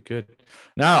 that'd be good.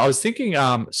 No, I was thinking,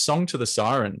 "Song to the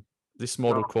Siren," This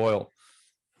Mortal Coil,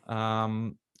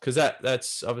 because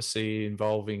that's obviously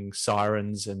involving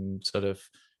sirens and sort of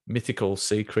mythical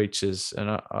sea creatures, and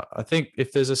I think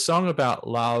if there's a song about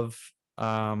love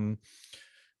and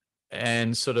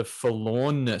sort of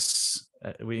forlornness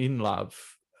in love,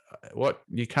 what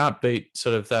you can't beat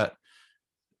sort of that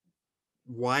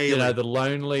wailing.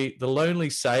 The lonely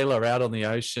sailor out on the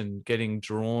ocean getting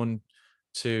drawn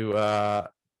to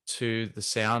the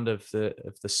sound of the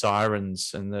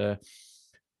sirens and the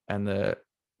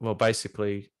well,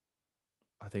 basically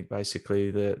I think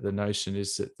the notion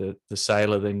is that the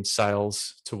sailor then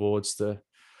sails towards the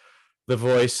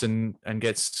voice and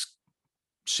gets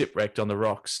shipwrecked on the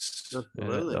rocks.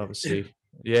 Absolutely. Obviously.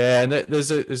 Yeah, and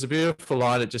there's a beautiful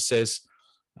line that just says,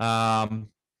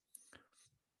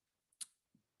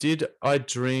 did I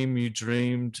dream you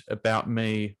dreamed about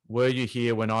me? Were you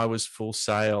here when I was full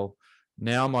sail?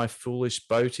 Now my foolish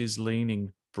boat is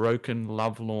leaning, broken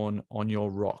lovelorn on your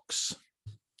rocks.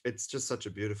 It's just such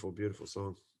a beautiful, beautiful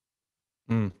song.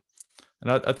 And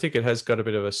I think it has got a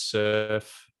bit of a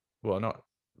surf, well, not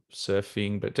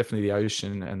surfing, but definitely the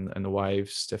ocean and the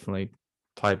waves definitely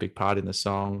play a big part in the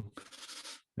song.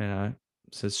 It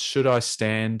says, should I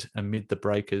stand amid the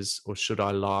breakers or should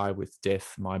I lie with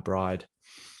death, my bride?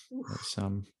 It's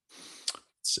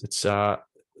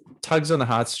tugs on the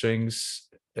heartstrings.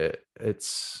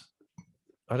 It's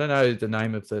I don't know the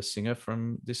name of the singer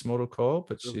from This Mortal Coil,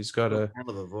 but she's got a hell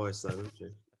of a voice, though, doesn't she?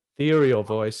 Ethereal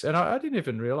voice, and I didn't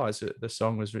even realize that the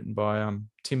song was written by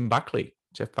Tim Buckley,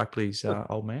 Jeff Buckley's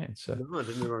old man. So no, I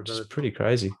didn't realize it's pretty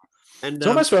crazy. And it's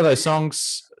almost one of those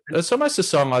songs it's almost a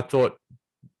song I thought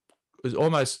was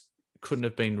almost couldn't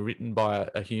have been written by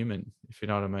a human, if you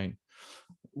know what I mean.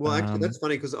 Well, actually, that's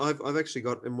funny because I've actually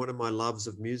got in one of my loves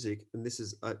of music, and this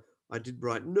is I did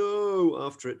write no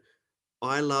after it.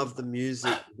 I love the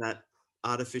music that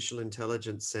artificial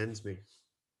intelligence sends me.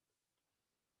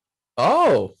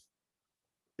 Oh,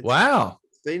 It's wow.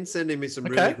 It's been sending me some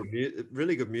Okay.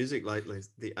 really good music lately.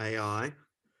 The AI.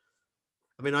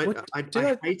 I mean, What- I hate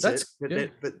it, that's- but yeah.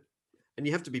 and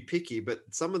you have to be picky. But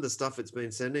some of the stuff it's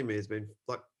been sending me has been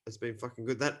fucking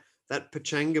good. That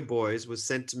Pachanga Boys was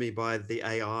sent to me by the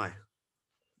AI,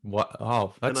 What?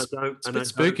 Oh, and that's it's a I bit don't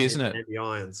spooky, mean isn't it? Andy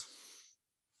Irons,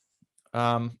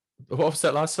 What was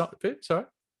that last bit? Sorry.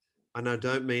 and I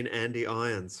don't mean Andy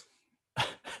Irons.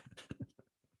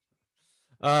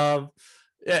 Yeah,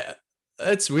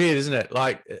 it's weird, isn't it?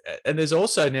 Like, and there's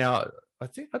also now, I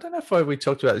don't know if we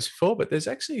talked about this before, but there's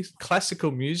actually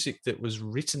classical music that was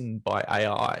written by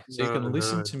AI, so you No, can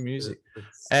listen no, to music,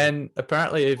 it's- and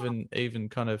apparently even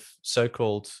kind of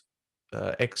so-called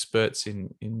experts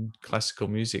in classical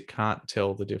music can't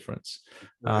tell the difference.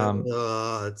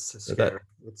 it's So scary.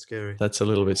 It's scary. that's a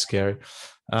little bit scary.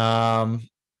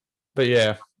 But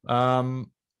yeah.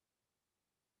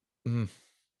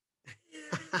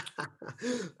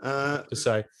 To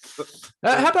say.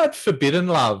 How about forbidden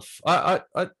love? I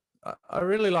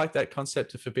really like that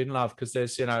concept of forbidden love because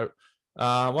there's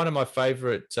one of my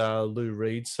favorite Lou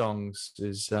Reed songs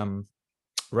is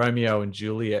Romeo and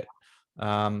Juliet.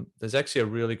 There's actually a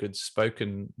really good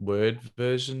spoken word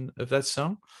version of that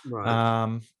song.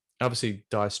 Right. Obviously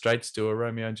Dire Straits do a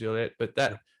Romeo and Juliet, but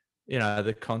that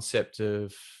the concept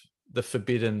of the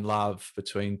forbidden love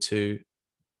between two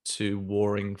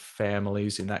warring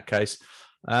families in that case.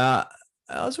 I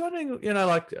was wondering, in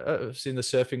the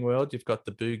surfing world, you've got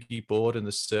the boogie board and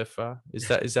the surfer. Is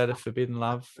that a forbidden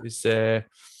love? Is there?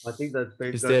 I think that's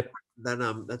been Is there?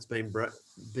 that's been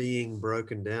being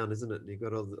broken down, isn't it? You've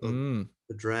got all the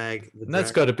drag. And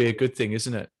that's got to be a good thing,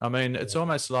 isn't it? I mean, it's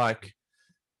almost like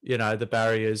the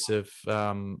barriers of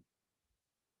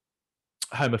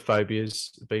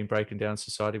homophobia's been broken down in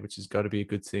society, which has got to be a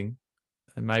good thing.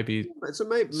 And maybe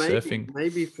surfing.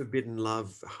 Maybe forbidden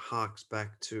love harks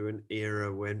back to an era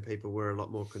when people were a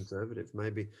lot more conservative.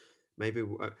 Maybe I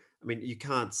mean, you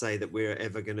can't say that we're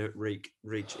ever going to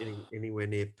reach anywhere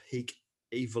near peak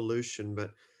evolution,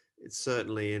 but it's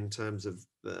certainly in terms of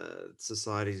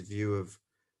society's view of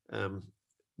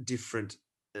different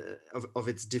of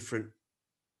its different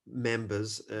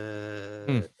members.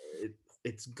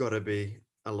 It's got to be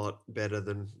a lot better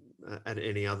than at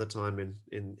any other time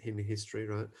in history,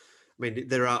 right? I mean,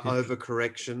 there are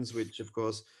overcorrections, which of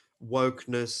course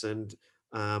wokeness and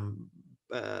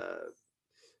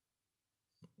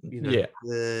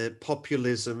the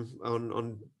populism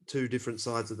on two different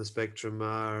sides of the spectrum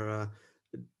are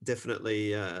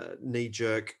definitely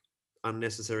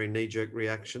unnecessary knee-jerk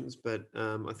reactions. But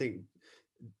I think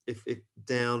if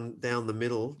down the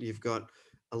middle, you've got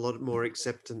a lot more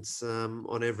acceptance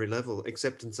on every level,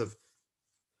 acceptance of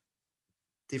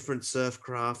different surf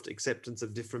craft, acceptance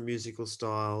of different musical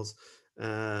styles,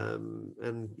 and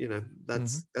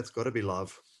that's got to be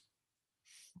love.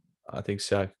 I think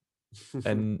so,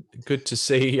 and good to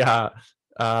see. I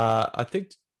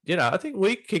think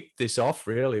we kicked this off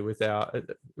really with our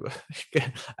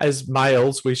as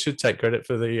males. We should take credit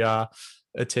for the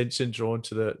attention drawn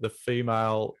to the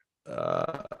female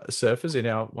surfers in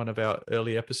one of our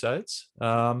early episodes.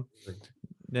 Now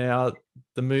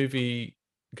the movie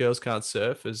Girls Can't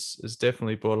Surf has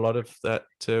definitely brought a lot of that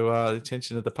to the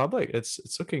attention of the public.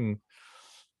 It's looking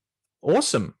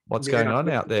awesome what's going on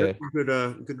out there.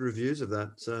 Good reviews of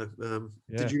that. So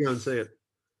did you go and see it?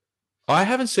 I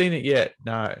haven't seen it yet,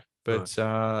 no, but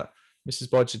Mrs.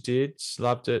 Bodger did,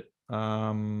 loved it.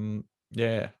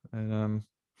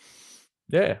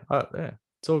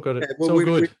 It's all good. It's all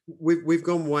good. We've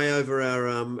gone way over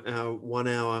our 1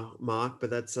 hour mark, but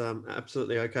that's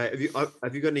absolutely okay.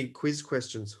 Have you got any quiz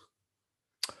questions?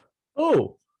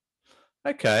 Oh,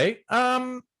 okay.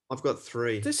 I've got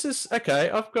 3. This is okay.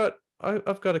 I've got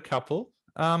a couple.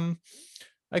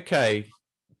 Okay.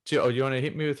 Do you want to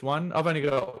hit me with one? I've only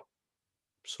got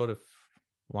sort of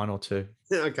 1 or 2.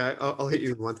 Okay, I'll hit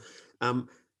you with one.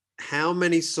 How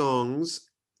many songs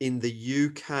in the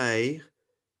UK?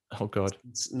 Oh God!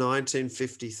 Since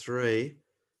 1953,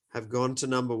 have gone to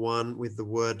number 1 with the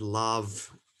word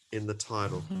 "love" in the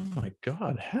title. Oh my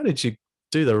God! How did you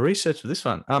do the research for this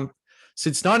one?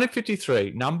 Since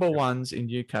 1953, number 1s in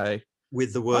UK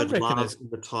with the word "love" in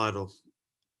the title.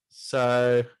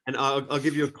 So, and I'll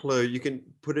give you a clue. You can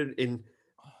put it in.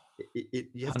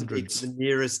 You have hundreds. To pick the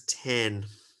nearest 10.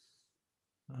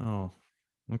 Oh,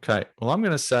 Okay. Well, I'm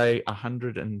going to say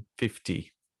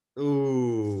 150.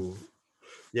 Ooh.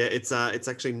 Yeah, it's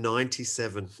actually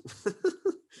 97.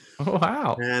 Oh,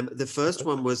 wow. The first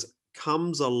one was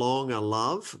Comes Along a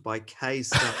Love by K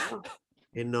Star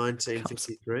in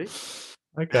 1953.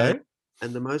 Okay.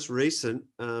 And the most recent,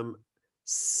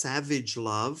 Savage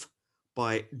Love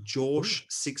by Josh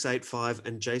 685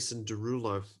 and Jason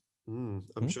Derulo.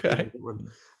 I'm sure you know Okay. that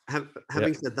one.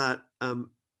 Having said that,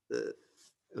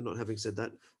 not having said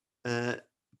that,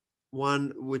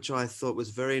 one which I thought was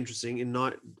very interesting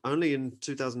only in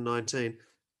 2019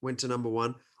 went to number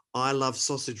one. I Love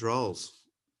Sausage Rolls.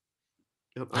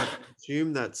 I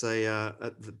assume that's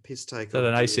the piss take. Is that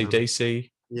an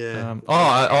AC/DC? Yeah.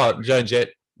 Joan Jett.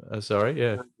 Sorry.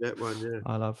 Yeah. That one. Yeah.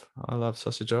 I love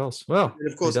sausage rolls. Well, And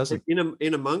of who course, doesn't?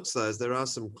 in amongst those, there are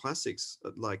some classics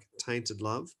like "Tainted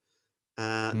Love,"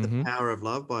 "The Power of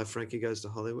Love" by Frankie Goes to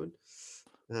Hollywood.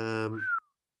 You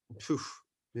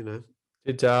know,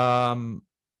 Did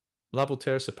Love Will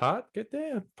Tear Us Apart get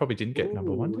there? Probably didn't get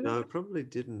number one. Did no, it? probably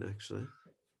didn't actually.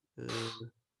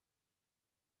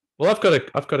 Well,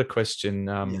 I've got a question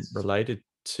Yes. related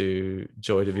to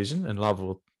Joy Division and Love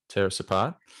Will Tear Us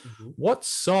Apart. Mhm. What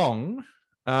song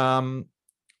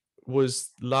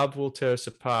was Love Will Tear Us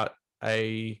Apart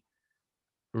a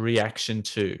reaction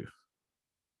to?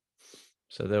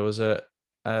 So there was a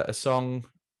song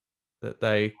that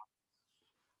they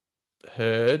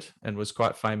heard and was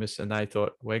quite famous, and they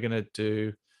thought we're going to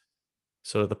do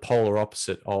sort of the polar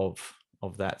opposite of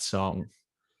that song.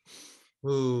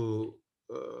 Ooh,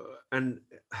 and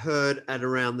heard at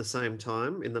around the same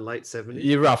time in the late 70s.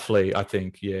 Yeah, roughly, I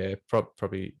think. Yeah,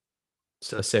 probably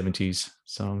a 70s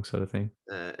song sort of thing.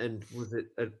 And was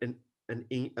it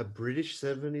a British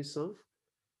 70s song?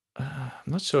 I'm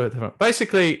not sure.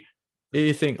 Basically,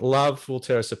 you think Love Will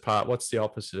Tear Us Apart. What's the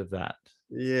opposite of that?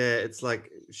 Yeah, it's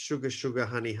like Sugar, Sugar,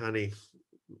 Honey, Honey,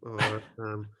 or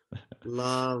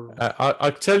Love.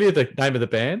 I'll tell you the name of the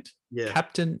band. Yeah.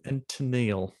 Captain and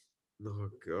Tennille. Oh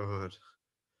God,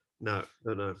 no.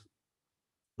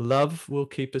 Love Will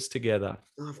Keep Us Together.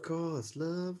 Of course,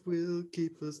 love will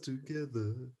keep us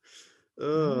together. Yeah,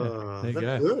 Oh, there you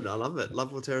that's go. good. I love it.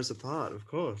 Love will tear us apart. Of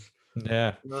course.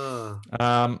 Yeah. Oh,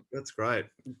 that's great.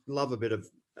 Love a bit of,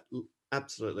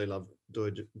 absolutely love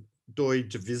Deutsche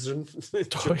Division.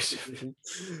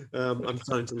 I'm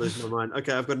starting to lose my mind.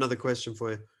 Okay, I've got another question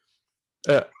for you.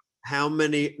 How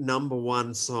many number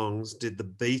one songs did the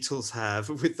Beatles have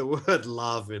with the word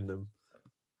love in them?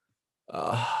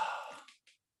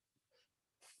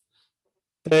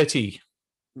 30.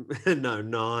 No,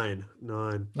 nine.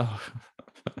 Oh.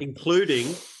 including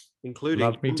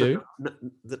Love Me Do.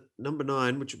 The number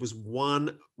 9, which was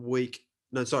 1 week.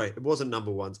 No, sorry, it wasn't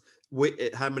number ones.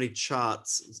 How many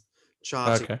charting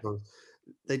songs?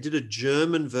 They did a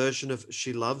German version of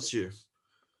 "She Loves You,"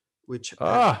 which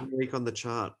had 1 week on the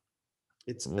chart.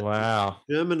 It's a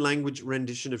German language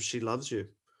rendition of "She Loves You."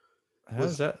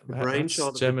 How's that? The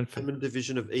brainchild of the German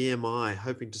division of EMI,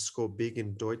 hoping to score big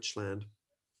in Deutschland.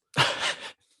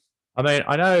 I mean,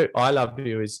 I know "I Love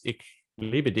You" is "Ich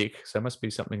liebe dich," so it must be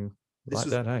something like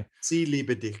that, hey? "Sie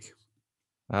liebe dich."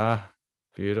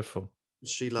 Beautiful.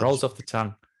 She loves rolls off the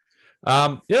tongue.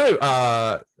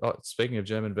 Speaking of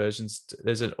German versions,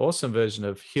 there's an awesome version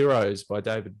of "Heroes" by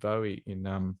David Bowie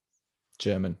in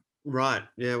German. Right.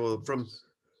 Yeah. Well, from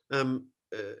now,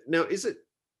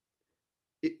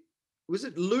 was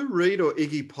it Lou Reed or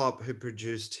Iggy Pop who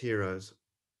produced "Heroes"?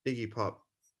 Iggy Pop.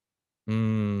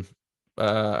 The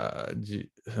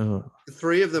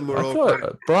 3 of them were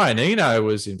all. Brian Eno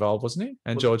was involved, wasn't he?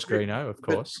 And George Greeno, of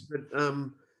course.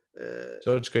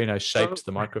 George Greeno shaped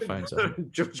the microphones.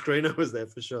 George Greeno was there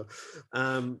for sure.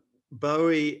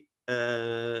 Bowie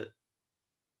and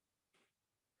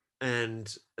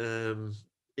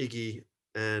Iggy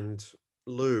and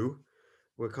Lou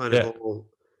were kind of all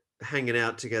hanging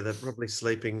out together, probably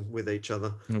sleeping with each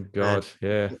other. Oh God,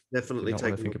 yeah. Definitely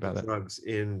taking drugs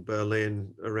in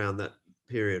Berlin around that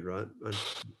period, right?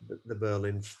 The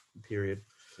Berlin period.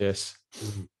 Yes.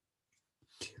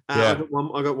 I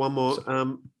got one more.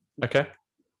 Okay.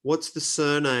 What's the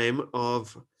surname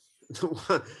of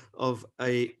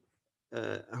a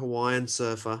Hawaiian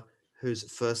surfer whose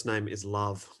first name is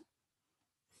Love?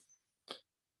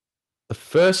 The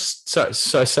first, so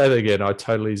say that again. I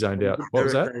totally zoned out. What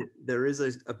was that? There is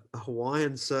a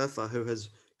Hawaiian surfer who has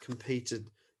competed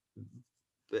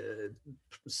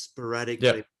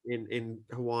sporadically in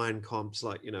Hawaiian comps,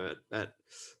 like at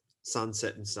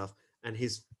sunset and stuff. And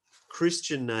his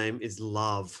Christian name is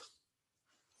Love.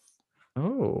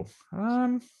 Oh,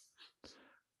 do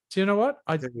you know what?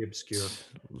 Very obscure.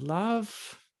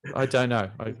 Love. I don't know.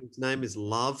 His name is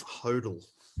Love Hodel.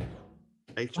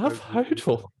 Love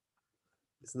Hodel.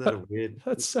 Isn't that a weird?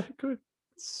 That's so good.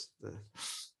 It's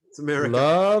America.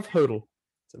 Love Hodel.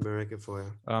 It's America for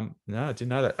you. No, I didn't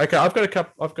know that. Okay, I've got a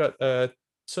couple. I've got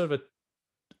sort of a.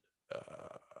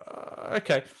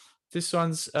 Okay, this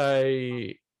one's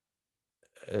a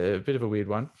bit of a weird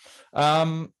one.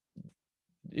 Are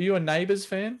you a Neighbours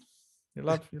fan? You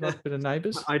love a bit of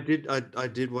Neighbours? I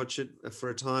did watch it for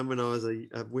a time when I was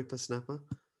a whippersnapper.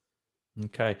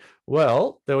 Okay.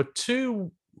 Well, there were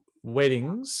two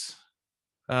weddings.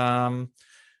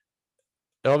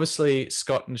 Obviously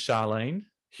Scott and Charlene,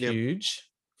 huge.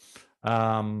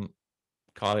 Kylie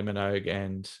Minogue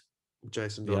and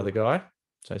Jason the Donovan. other guy,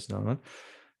 Jason Donovan.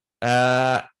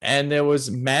 And there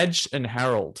was Madge and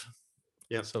Harold.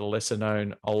 Yep. Sort of lesser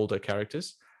known older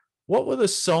characters. What were the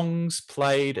songs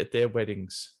played at their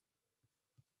weddings?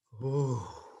 The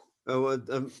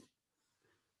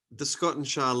Scott and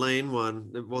Charlene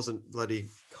one, it wasn't bloody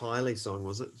Kylie song,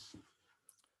 was it?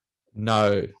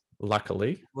 No,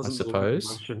 luckily, I Wasn't the suppose.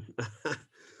 Locomotion.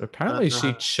 Apparently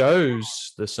she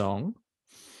chose the song.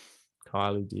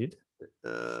 Kylie did.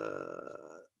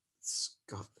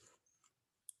 Scott.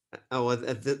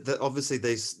 Obviously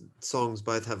these songs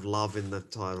both have love in the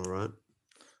title, right?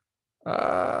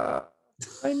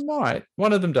 They might.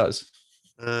 One of them does.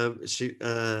 Love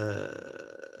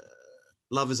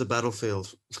is a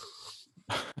Battlefield.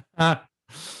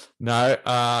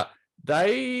 No.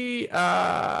 They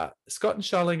Scott and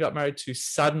Charlene got married to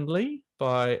Suddenly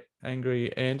by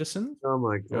Angry Anderson. Oh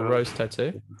my Or god. Rose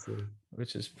Tattoo,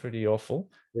 which is pretty awful.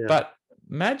 Yeah. But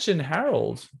Madge and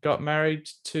Harold got married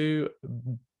to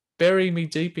Bury Me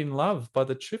Deep in Love by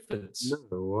the Triffids.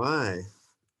 No way.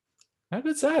 How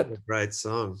good's that? What a great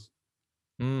song.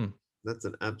 Mm. That's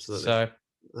an absolutely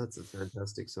that's a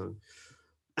fantastic song.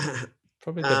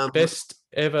 Probably the best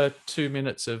ever 2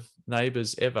 minutes of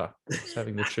Neighbours ever, is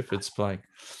having the Triffids playing.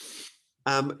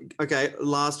 Okay,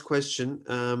 last question.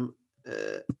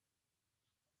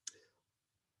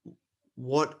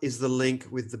 What is the link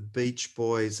with the Beach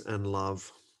Boys and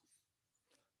love?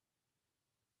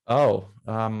 Oh,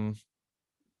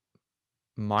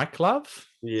 Mike Love?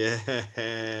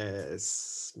 Yes,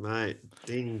 mate.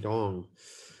 Ding dong.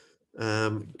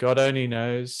 God only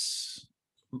knows.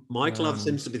 Mike Love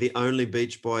seems to be the only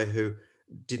Beach Boy who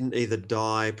didn't either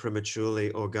die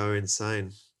prematurely or go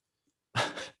insane.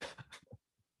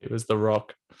 It was The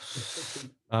Rock.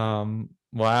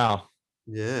 Wow.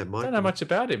 Yeah, Mike. I don't know much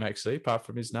about him actually, apart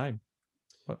from his name.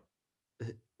 What?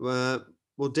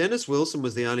 Well, Dennis Wilson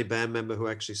was the only band member who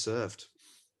actually surfed,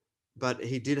 but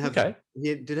he did have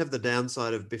the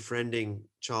downside of befriending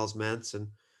Charles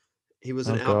Manson. He was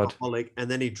an alcoholic,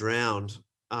 and then he drowned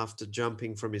after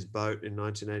jumping from his boat in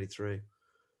 1983.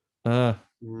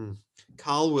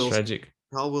 Carl Wilson. Tragic.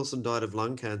 Carl Wilson died of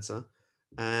lung cancer,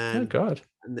 and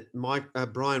and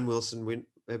Brian Wilson,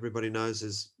 everybody knows,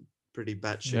 is pretty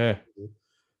batshit. Yeah.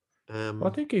 Well, I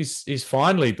think he's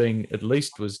finally being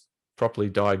was properly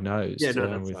diagnosed. Yeah, no,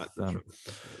 that's right. That's right.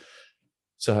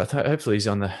 So hopefully he's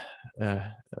on the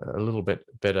a little bit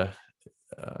better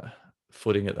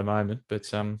footing at the moment.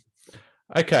 But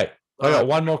okay, I got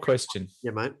one more question.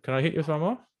 Yeah, mate. Can I hit you with one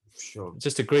more? Sure.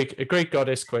 Just a Greek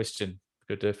goddess question.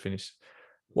 Good to finish.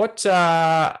 What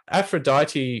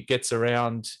Aphrodite gets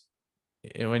around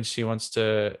when she wants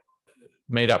to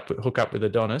hook up with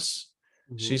Adonis?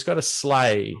 Mm-hmm. She's got a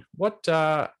sleigh. What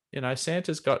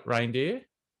Santa's got reindeer.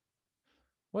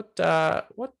 What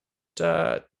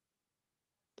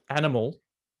animal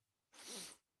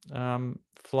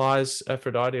flies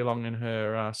Aphrodite along in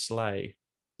her sleigh?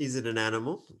 Is it an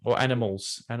animal? Or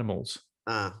animals?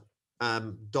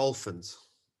 Dolphins.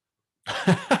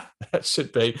 That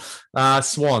should be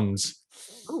swans.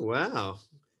 Oh wow!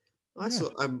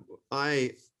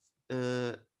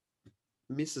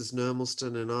 Mrs.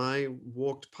 Nermelston and I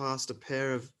walked past a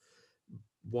pair of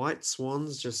white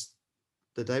swans just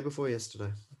the day before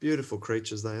yesterday. Beautiful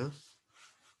creatures they are.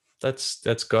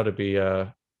 That's got to be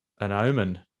an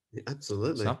omen. Yeah,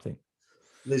 absolutely. Something.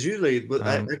 There's usually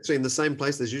actually in the same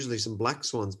place. There's usually some black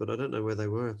swans, but I don't know where they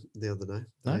were the other day.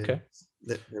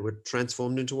 They were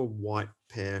transformed into a white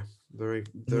pair. Very,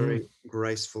 very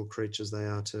graceful creatures they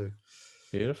are too.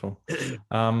 Beautiful.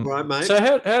 Right, mate. So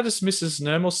how does Mrs.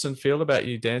 Nermelston feel about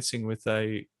you dancing with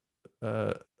a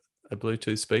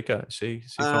Bluetooth speaker? Is she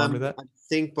fine with that? I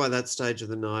think by that stage of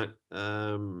the night,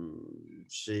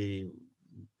 she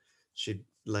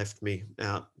left me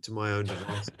out to my own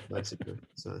device, basically.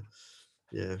 So,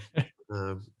 yeah.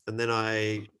 And then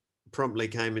I promptly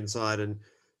came inside and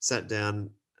sat down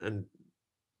and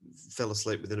fell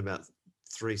asleep within about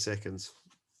 3 seconds.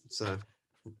 So,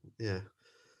 yeah.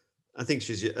 I think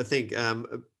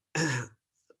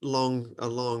a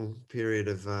long period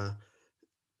of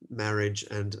marriage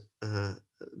and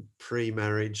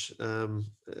pre-marriage.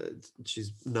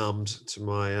 She's numbed to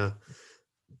my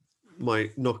my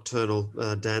nocturnal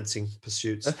dancing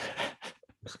pursuits.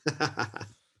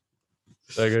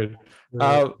 So good.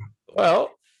 Yeah.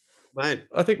 Well, Mate,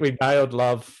 I think we nailed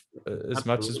love as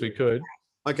much as we absolutely. could.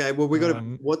 Okay, well, we got to.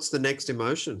 Um, What's the next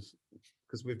emotion?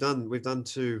 Because we've done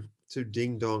two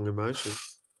ding dong emotions.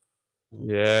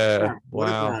 Yeah. What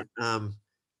Wow. about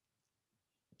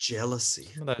jealousy?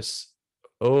 Some of those.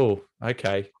 Oh,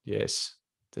 okay. Yes.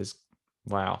 There's.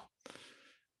 Wow.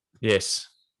 Yes.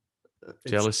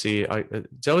 Jealousy.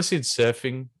 Jealousy and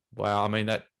surfing. Wow. I mean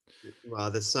that. Wow,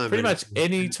 there's so Pretty many. much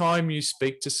any time you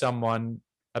speak to someone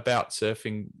about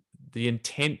surfing, the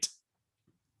intent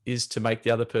is to make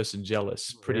the other person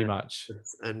jealous. Pretty Yeah. much.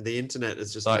 And the internet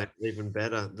has just Like- made it even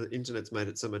better. The internet's made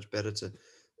it so much better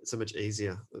so much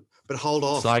easier. But hold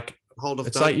off. It's like Hold off.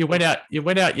 it's like you went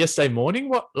out yesterday morning.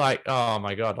 What, like, oh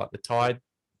my god, like the tide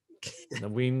and the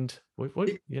wind. What were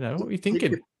you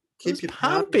thinking? Keep your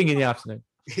Pumping in the afternoon.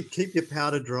 keep your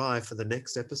powder dry for the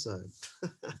next episode.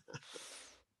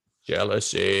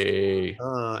 Jealousy.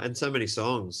 And so many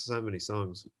songs.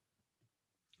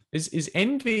 Is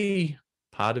envy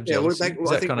part of Yeah, well, jealousy? Is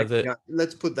that kind of the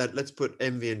let's put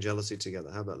envy and jealousy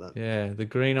together. How about that? yeah, the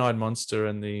green-eyed monster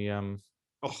and the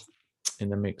Oh, in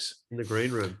the mix. in the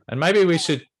green room. And maybe we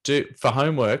should do for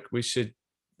homework, we should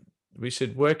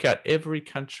work out every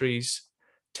country's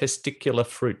testicular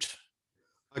fruit.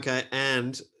 Okay,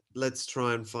 and let's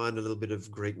try and find a little bit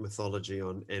of Greek mythology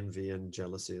on envy and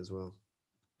jealousy as well.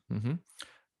 Mm-hmm.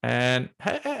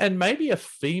 And maybe a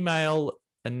female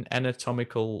and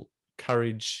anatomical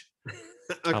courage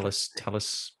Okay.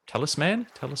 talisman.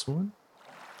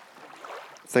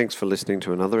 Thanks for listening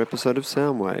to another episode of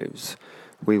Soundwaves.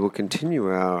 We will continue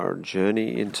our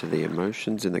journey into the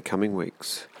emotions in the coming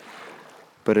weeks.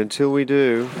 But until we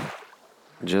do,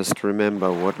 just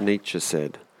remember what Nietzsche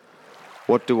said.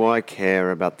 What do I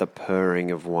care about the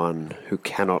purring of one who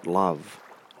cannot love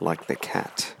like the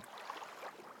cat?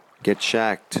 Get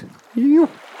shacked. You.